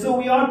 And so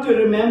we ought to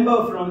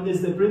remember from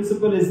this, the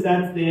principle is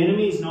that the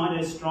enemy is not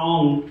as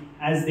strong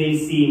as they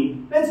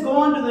seem. Let's go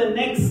on to the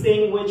next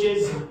thing, which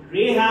is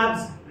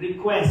Rahab's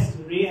request.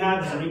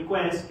 Rahab's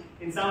request.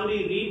 Can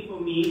somebody read for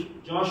me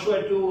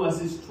Joshua 2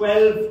 verses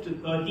 12 to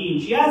 13?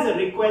 She has a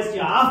request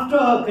here. After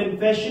her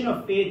confession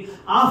of faith,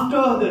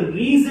 after the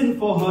reason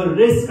for her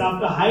risk,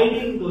 after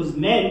hiding those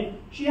men,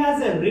 she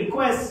has a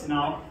request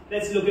now.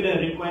 Let's look at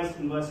her request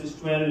in verses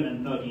 12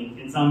 and 13.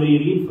 Can somebody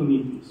read for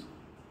me, please?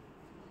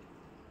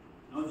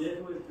 Now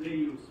therefore I pray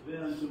you,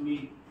 swear unto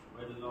me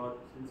by the Lord,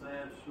 since I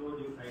have showed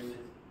you kindness,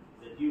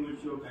 that you will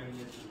show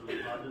kindness to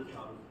your father's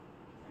house,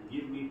 and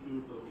give me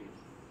 2 tokens.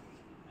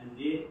 And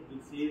they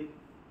will save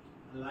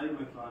alive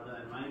my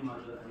father and my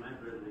mother and my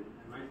brethren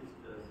and my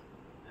sisters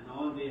and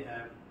all they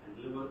have, and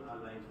deliver our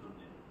lives from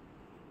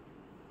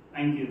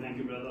them. Thank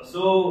you, brother.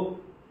 So,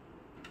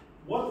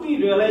 what we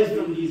realize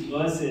from these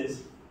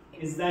verses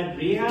is that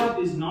Rahab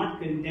is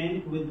not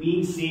content with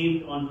being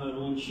saved on her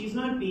own. She's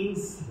not being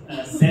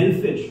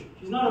selfish.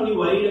 She's not only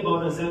worried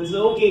about herself.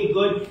 So, okay,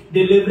 good,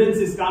 deliverance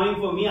is coming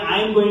for me.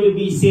 I'm going to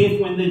be safe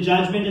when the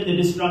judgment and the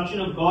destruction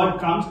of God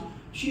comes.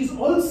 She's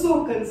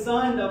also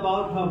concerned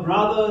about her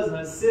brothers,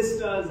 her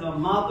sisters, her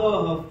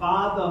mother, her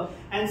father.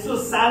 And so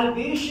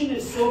salvation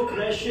is so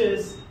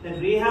precious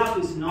that Rahab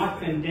is not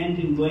content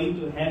in going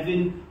to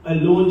heaven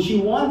alone. She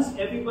wants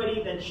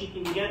everybody that she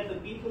can get, the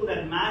people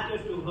that matter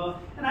to her.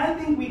 And I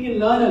think we can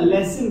learn a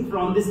lesson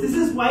from this. This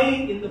is why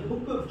in the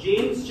book of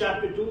James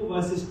chapter 2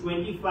 verses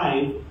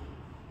 25,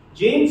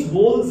 James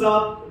holds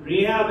up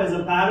Rahab as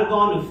a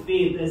paragon of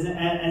faith, as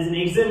an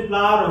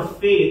exemplar of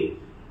faith,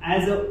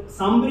 as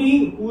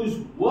somebody whose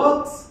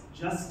works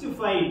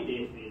justified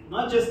their faith.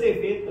 Not just their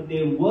faith, but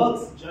their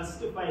works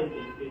justified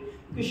their faith.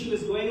 Because she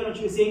was going on,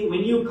 she was saying,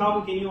 when you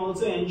come, can you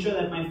also ensure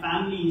that my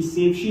family is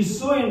safe? She's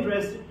so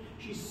interested.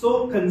 She's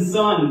so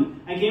concerned.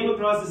 I came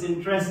across this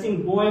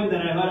interesting poem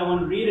that I heard. I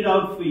want to read it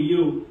out for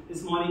you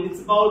this morning.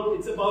 It's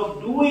about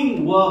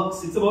doing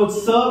works. It's about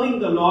serving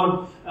the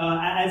Lord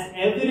as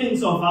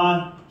evidence of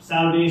our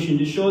salvation,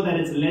 to show that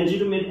it's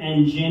legitimate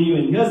and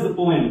genuine. Here's the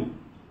poem.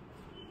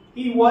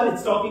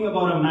 It's talking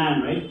about a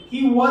man, right?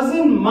 He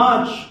wasn't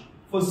much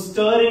for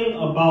stirring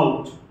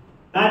about.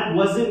 That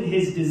wasn't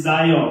his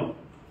desire.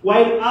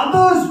 While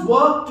others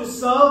worked to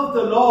serve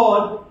the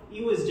Lord,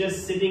 he was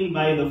just sitting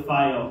by the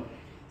fire.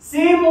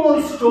 Same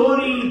old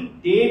story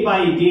day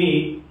by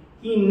day.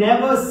 He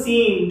never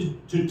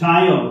seemed to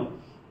tire.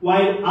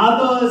 While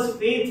others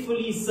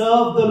faithfully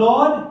served the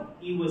Lord,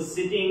 he was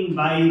sitting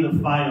by the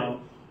fire.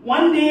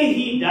 One day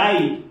he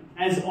died,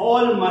 as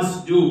all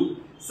must do.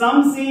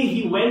 Some say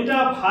he went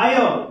up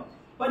higher.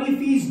 But if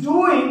he's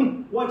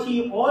doing what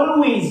he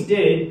always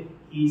did,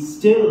 he's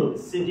still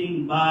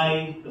sitting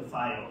by the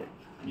fire.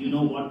 You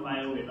know what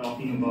fire we're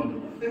talking about.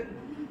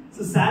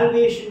 So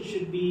salvation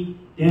should be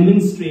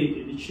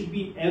demonstrated. It should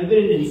be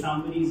evident in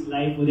somebody's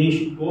life, where they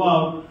should go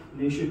out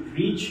and they should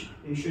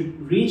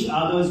reach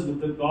others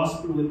with the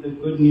gospel, with the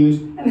good news,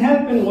 and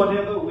help in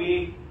whatever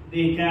way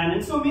they can.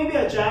 And so maybe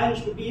a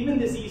challenge could be, even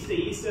this Easter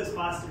is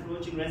fast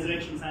approaching,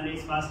 Resurrection Sunday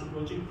is fast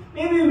approaching.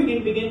 Maybe we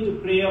can begin to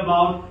pray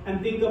about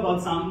and think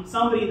about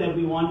somebody that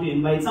we want to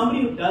invite,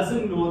 somebody who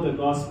doesn't know the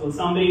gospel,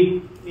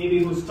 somebody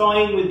maybe who's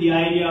toying with the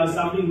idea, or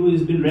somebody who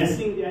has been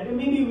wrestling with the idea.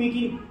 Maybe we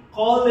can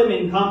call them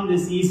and come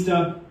this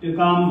Easter to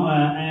come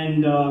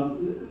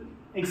and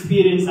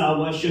experience our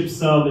worship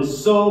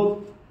service.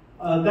 So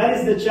that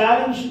is the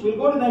challenge. We'll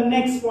go to the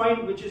next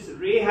point, which is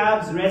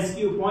Rahab's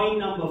rescue, point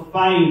number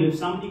 5. If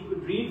somebody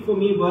could read for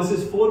me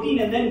verses 14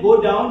 and then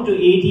go down to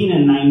 18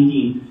 and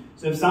 19.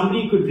 So if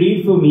somebody could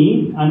read for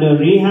me under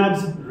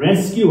Rahab's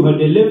rescue, her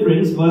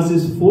deliverance,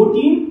 verses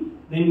 14,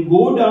 then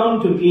go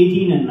down to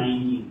 18 and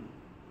 19.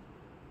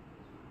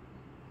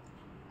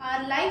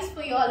 Our lives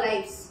for your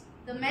lives,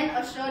 the men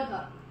assured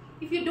her.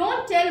 If you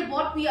don't tell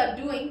what we are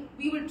doing,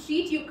 we will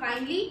treat you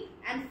kindly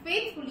and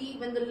faithfully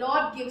when the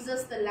Lord gives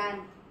us the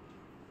land.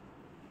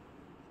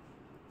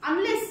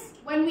 Unless,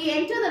 when we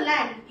enter the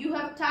land, you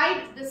have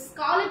tied the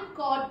scarlet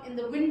cord in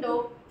the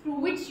window through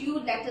which you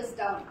let us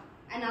down,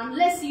 and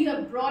unless you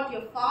have brought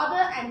your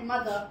father and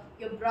mother,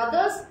 your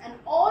brothers, and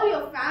all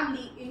your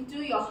family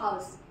into your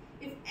house.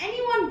 If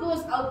anyone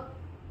goes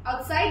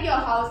outside your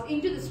house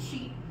into the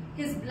street,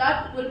 his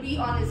blood will be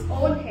on his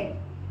own head.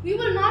 We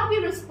will not be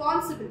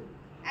responsible.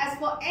 As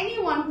for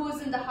anyone who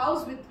is in the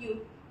house with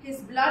you,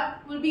 his blood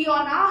will be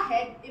on our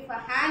head if a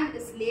hand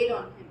is laid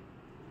on him.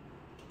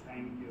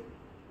 Thank you.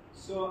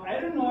 So, I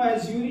don't know,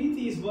 as you read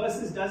these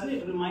verses, doesn't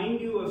it remind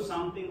you of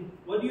something?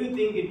 What do you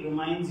think it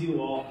reminds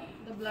you of?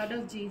 The blood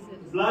of Jesus.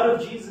 The blood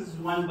of Jesus is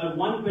one, but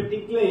one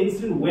particular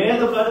instant where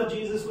the blood of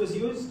Jesus was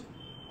used?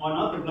 Or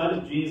not the blood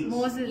of Jesus?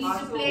 Moses.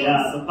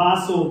 Yeah, the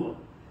Passover.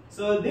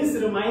 So this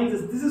reminds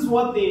us, this is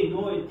what they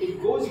know. It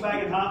goes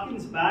back, it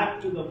harkens back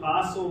to the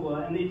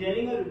Passover, and they're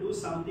telling her to do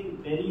something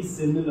very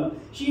similar.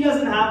 She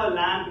doesn't have a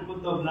lamb to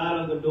put the blood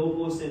on the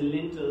doorposts and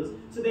lintels.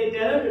 So they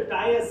tell her to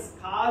tie a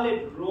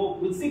scarlet rope,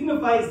 which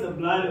signifies the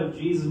blood of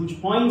Jesus,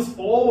 which points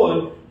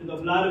forward to the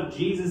blood of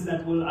Jesus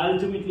that will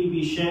ultimately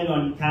be shed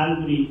on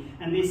Calvary.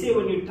 And they say,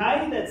 when you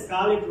tie that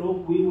scarlet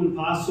rope, we will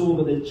pass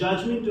over. The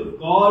judgment of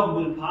God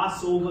will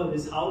pass over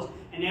this house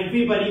and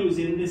everybody who's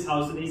in this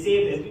house. So they say,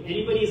 if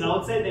anybody is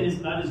outside, then his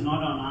blood is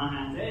not on our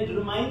hands. And it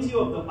reminds you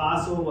of the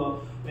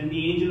Passover, when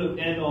the angel of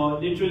death, or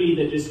literally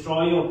the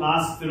destroyer,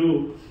 passed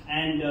through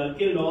and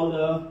killed all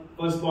the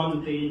firstborns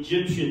of the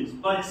Egyptians,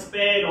 but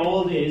spared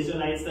all the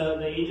Israelites.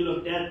 The angel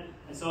of death,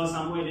 I saw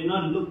somewhere, did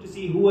not look to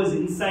see who was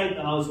inside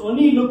the house,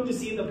 only looked to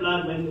see the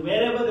blood.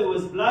 Wherever there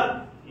was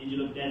blood, the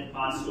angel of death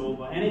passed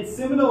over. And it's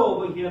similar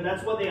over here.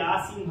 That's what they're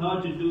asking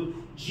her to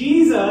do.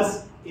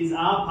 Jesus is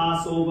our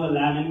Passover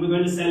lamb, and we're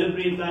going to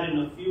celebrate that in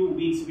a few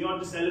weeks. We ought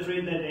to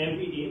celebrate that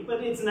every day,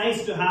 but it's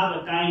nice to have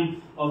a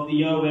time of the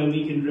year where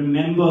we can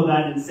remember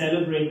that and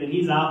celebrate that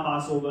He's our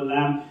Passover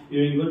lamb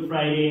during Good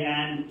Friday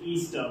and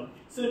Easter.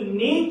 So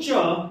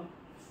nature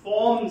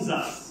forms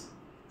us.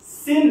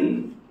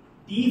 Sin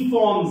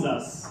deforms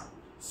us.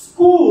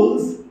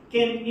 Schools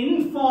can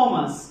inform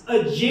us.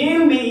 A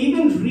jail may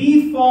even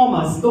reform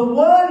us. The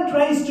world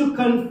tries to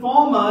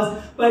conform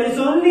us, but it's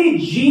only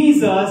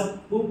Jesus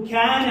who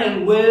can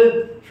and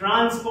will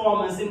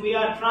transform us. And we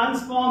are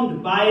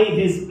transformed by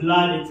His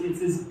blood.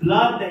 It's His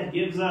blood that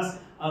gives us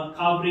a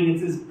covering.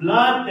 It's His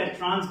blood that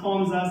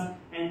transforms us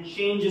and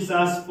changes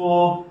us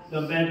for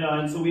the better.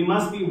 And so we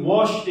must be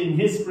washed in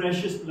His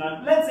precious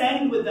blood. Let's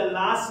end with the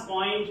last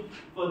point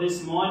for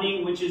this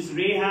morning, which is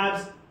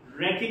Rahab's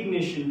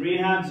recognition.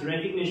 Rahab's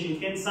recognition.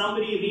 Can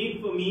somebody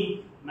read for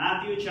me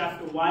Matthew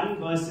chapter 1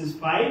 verses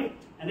 5?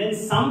 And then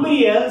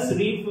somebody else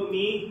read for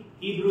me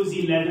Hebrews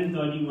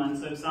 11:31.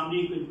 So if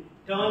somebody could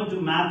turn to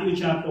Matthew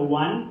chapter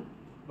 1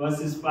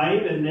 verses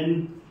 5, and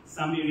then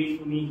somebody read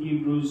for me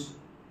Hebrews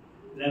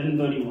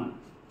 11:31.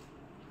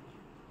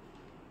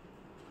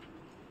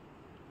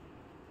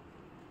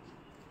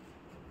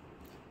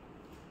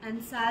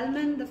 And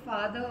Salmon the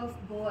father of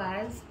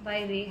Boaz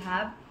by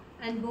Rahab,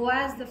 and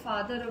Boaz the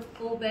father of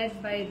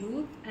Obed by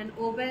Ruth, and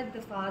Obed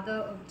the father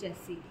of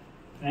Jesse.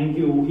 Thank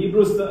you.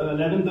 Hebrews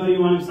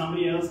 11:31, if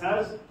somebody else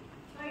has.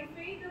 By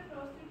faith, the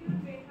prostitute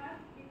Rahab,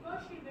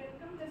 because she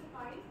welcomed the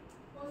spies,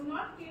 was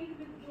not killed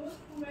with those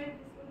who were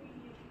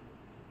disobedient.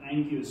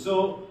 Thank you.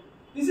 So,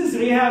 this is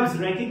Rahab's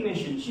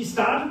recognition. She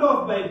started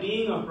off by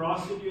being a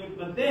prostitute,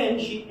 but then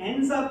she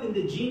ends up in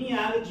the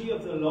genealogy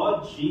of the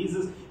Lord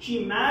Jesus.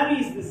 She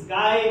marries this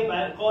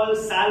guy called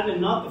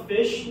Salmon, not the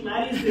fish. She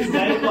marries this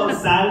guy called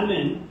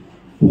Salmon,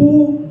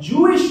 who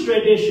Jewish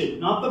tradition,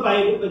 not the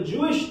Bible, but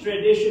Jewish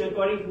tradition,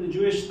 according to the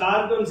Jewish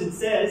Targums, it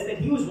says that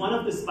he was one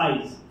of the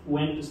spies who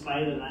went to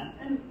spy the land.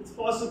 And it's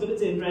possible,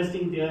 it's an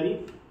interesting theory.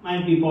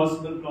 Might be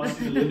possible,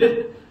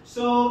 plausible.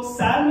 So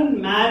Salmon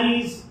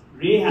marries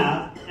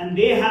Rahab, and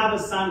they have a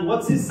son.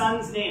 What's his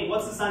son's name?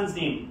 What's the son's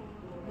name?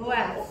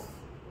 Boaz.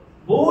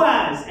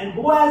 Boaz. And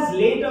Boaz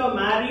later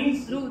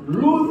marries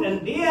Ruth,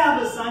 and they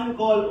have a son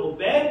called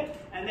Obed.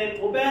 And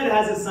then Obed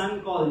has a son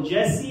called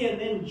Jesse,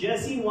 and then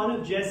Jesse, one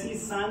of Jesse's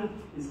sons,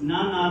 is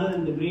none other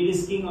than the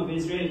greatest king of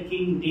Israel,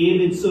 King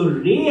David. So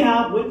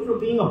Rahab went from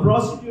being a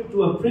prostitute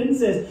to a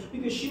princess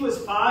because she was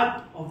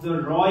part of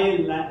the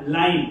royal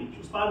line. She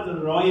was part of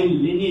the royal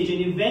lineage.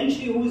 And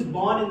eventually, who was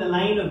born in the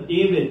line of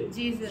David?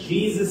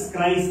 Jesus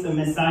Christ, the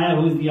Messiah,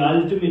 who is the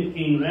ultimate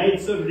king, right?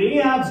 So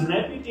Rahab's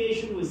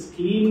reputation was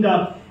cleaned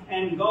up,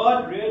 and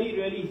God really,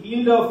 really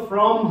healed her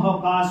from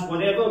her past,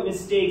 whatever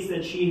mistakes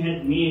that she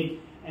had made.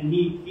 And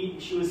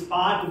she was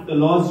part of the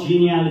Lord's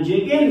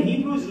genealogy. Again,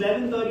 Hebrews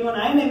 11:31,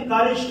 I'm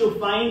encouraged to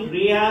find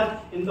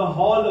Rahab in the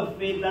hall of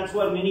faith. That's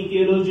what many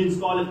theologians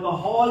call it, the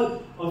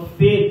hall of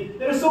faith.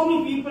 There are so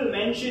many people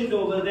mentioned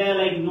over there,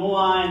 like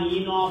Noah and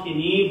Enoch and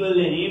Abel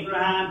and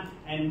Abraham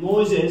and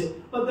Moses.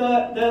 But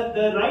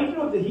the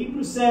writer of the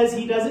Hebrews says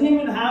he doesn't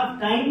even have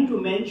time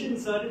to mention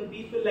certain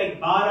people like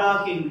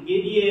Barak and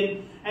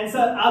Gideon and so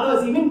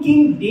others. Even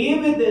King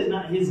David,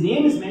 his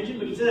name is mentioned,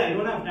 but he says, I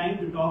don't have time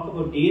to talk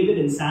about David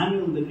and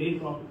Samuel, the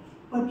great prophet.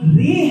 But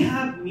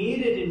Rahab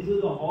made it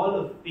into the hall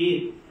of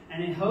faith,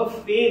 and her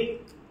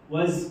faith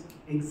was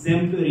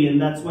exemplary,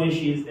 and that's why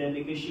she is there,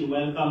 because she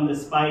welcomed the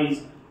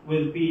spies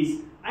with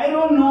peace. I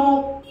don't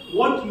know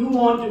what you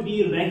want to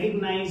be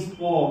recognized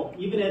for,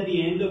 even at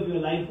the end of your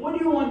life. What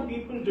do you want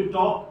people to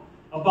talk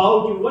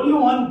about you? What do you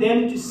want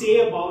them to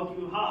say about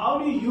you?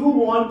 How do you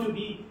want to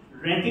be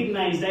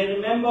recognized? I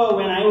remember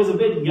when I was a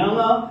bit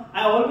younger,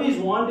 I always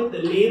wanted the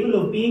label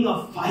of being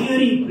a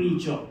fiery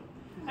preacher.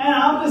 And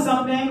after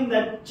some time,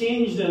 that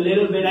changed a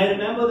little bit. I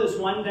remember this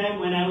one time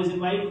when I was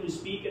invited to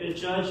speak at a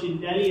church in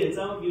Delhi, and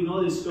some of you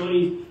know this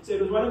story. So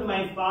it was one of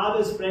my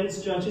father's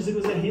friends' churches. It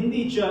was a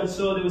Hindi church,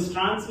 so there was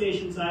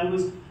translation. So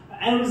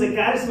and it was a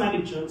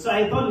charismatic church. So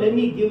I thought, let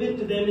me give it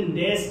to them in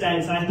their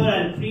style. So I thought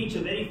I'd preach a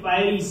very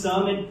fiery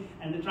sermon.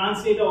 And the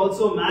translator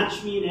also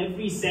matched me in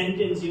every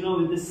sentence,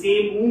 with the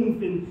same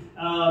oomph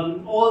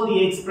and all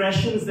the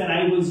expressions that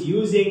I was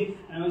using.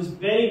 And I was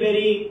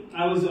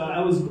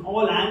I was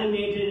all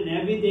animated and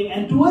everything.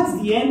 And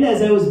towards the end,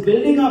 as I was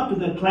building up to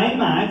the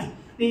climax,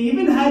 they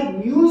even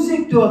had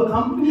music to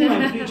accompany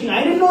my preaching.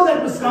 I didn't know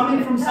that was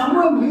coming from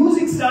somewhere.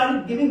 Music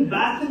started giving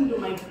baton to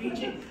my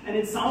preaching, and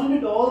it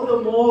sounded all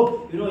the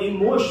more,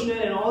 emotional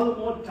and all the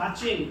more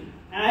touching.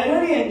 And I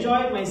really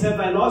enjoyed myself.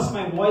 I lost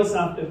my voice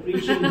after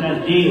preaching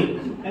that day.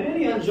 I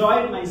really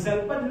enjoyed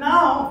myself. But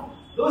now,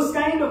 those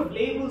kind of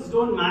labels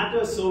don't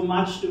matter so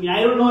much to me.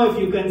 I don't know if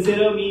you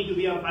consider me to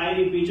be a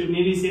fiery preacher.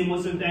 Maybe say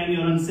most of the time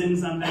you're on sin,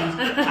 sometimes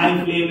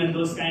I flame and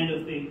those kind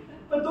of things.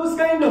 But those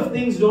kind of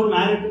things don't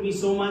matter to me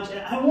so much.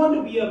 I want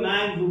to be a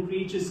man who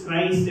preaches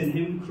Christ and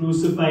Him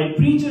crucified.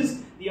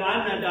 Preaches the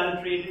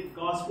unadulterated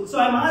gospel. So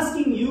I'm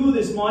asking you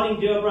this morning,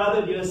 dear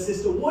brother, dear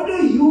sister, what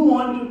do you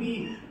want to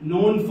be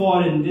known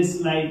for in this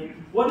life?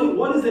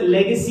 What is the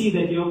legacy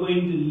that you're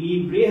going to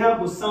leave?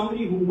 Rahab was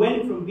somebody who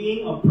went from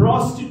being a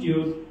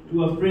prostitute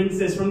to a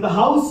princess, from the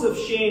house of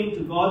shame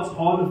to God's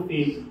hall of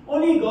fame.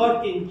 Only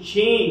God can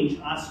change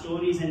our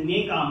stories and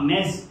make our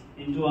mess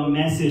into a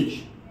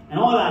message, and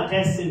all our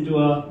tests into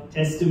a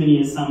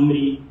testimony, as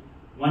somebody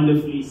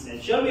wonderfully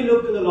said. Shall we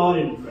look to the Lord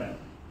in prayer?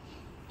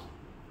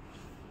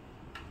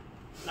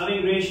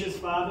 Loving, gracious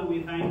Father,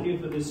 we thank you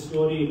for this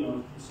story,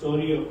 Lord, the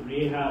story of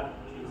Rahab.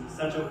 She's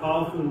such a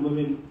powerful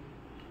woman.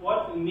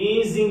 What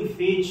amazing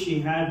faith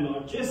she had,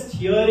 Lord, just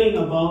hearing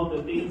about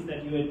the things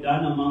that you had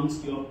done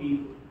amongst your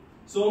people.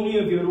 So many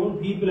of your own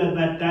people at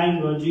that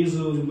time, Lord Jesus,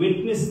 who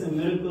witnessed the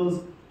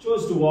miracles,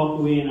 chose to walk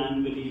away in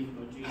unbelief,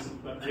 Lord Jesus.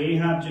 But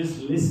Rahab, just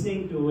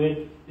listening to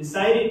it,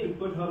 decided to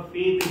put her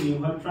faith in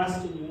you, her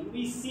trust in you. And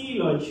we see,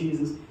 Lord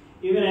Jesus,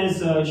 even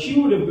as she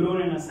would have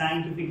grown in her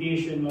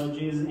sanctification, Lord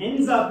Jesus,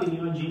 ends up in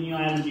your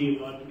genealogy,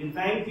 Lord. We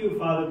thank you,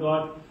 Father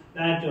God,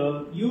 that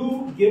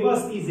you give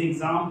us these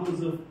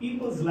examples of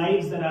people's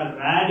lives that are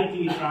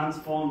radically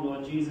transformed,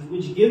 Lord Jesus,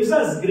 which gives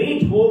us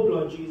great hope,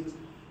 Lord Jesus.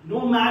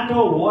 No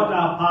matter what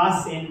our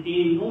past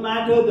entailed, no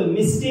matter the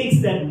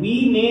mistakes that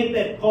we made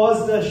that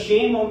caused us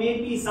shame, or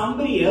maybe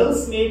somebody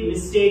else made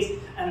mistakes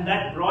and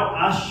that brought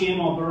us shame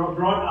or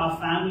brought our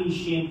family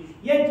shame,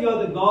 yet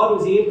you're the God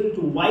who's able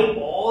to wipe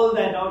all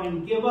that out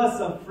and give us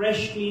a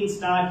fresh, clean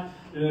start.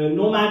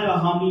 No matter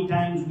how many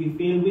times we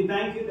fail, we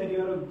thank you that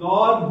you're a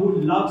God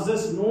who loves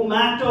us no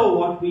matter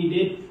what we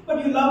did.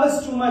 But you love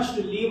us too much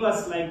to leave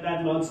us like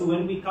that, Lord. So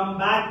when we come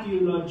back to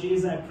you, Lord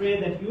Jesus, I pray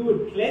that you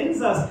would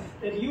cleanse us,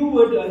 that you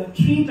would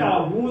treat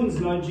our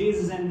wounds, Lord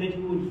Jesus, and that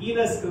you would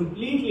heal us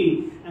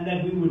completely, and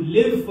that we would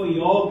live for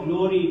your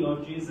glory,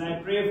 Lord Jesus.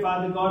 I pray,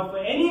 Father God, for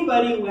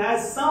anybody who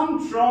has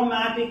some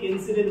traumatic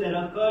incident that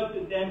occurred to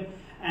them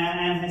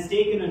and has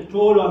taken a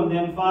toll on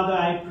them, Father,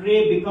 I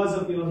pray because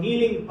of your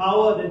healing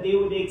power that they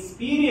would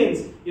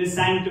experience your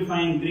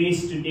sanctifying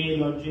grace today,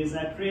 Lord Jesus.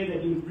 I pray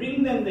that you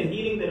bring them the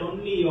healing that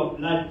only your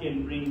blood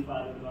can bring,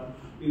 Father God.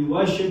 We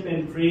worship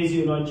and praise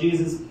you, Lord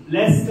Jesus.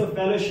 Bless the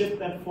fellowship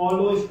that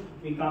follows.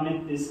 We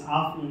commit this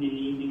afternoon and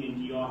evening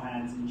into your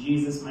hands. In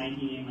Jesus'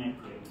 mighty name I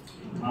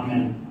pray.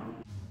 Amen.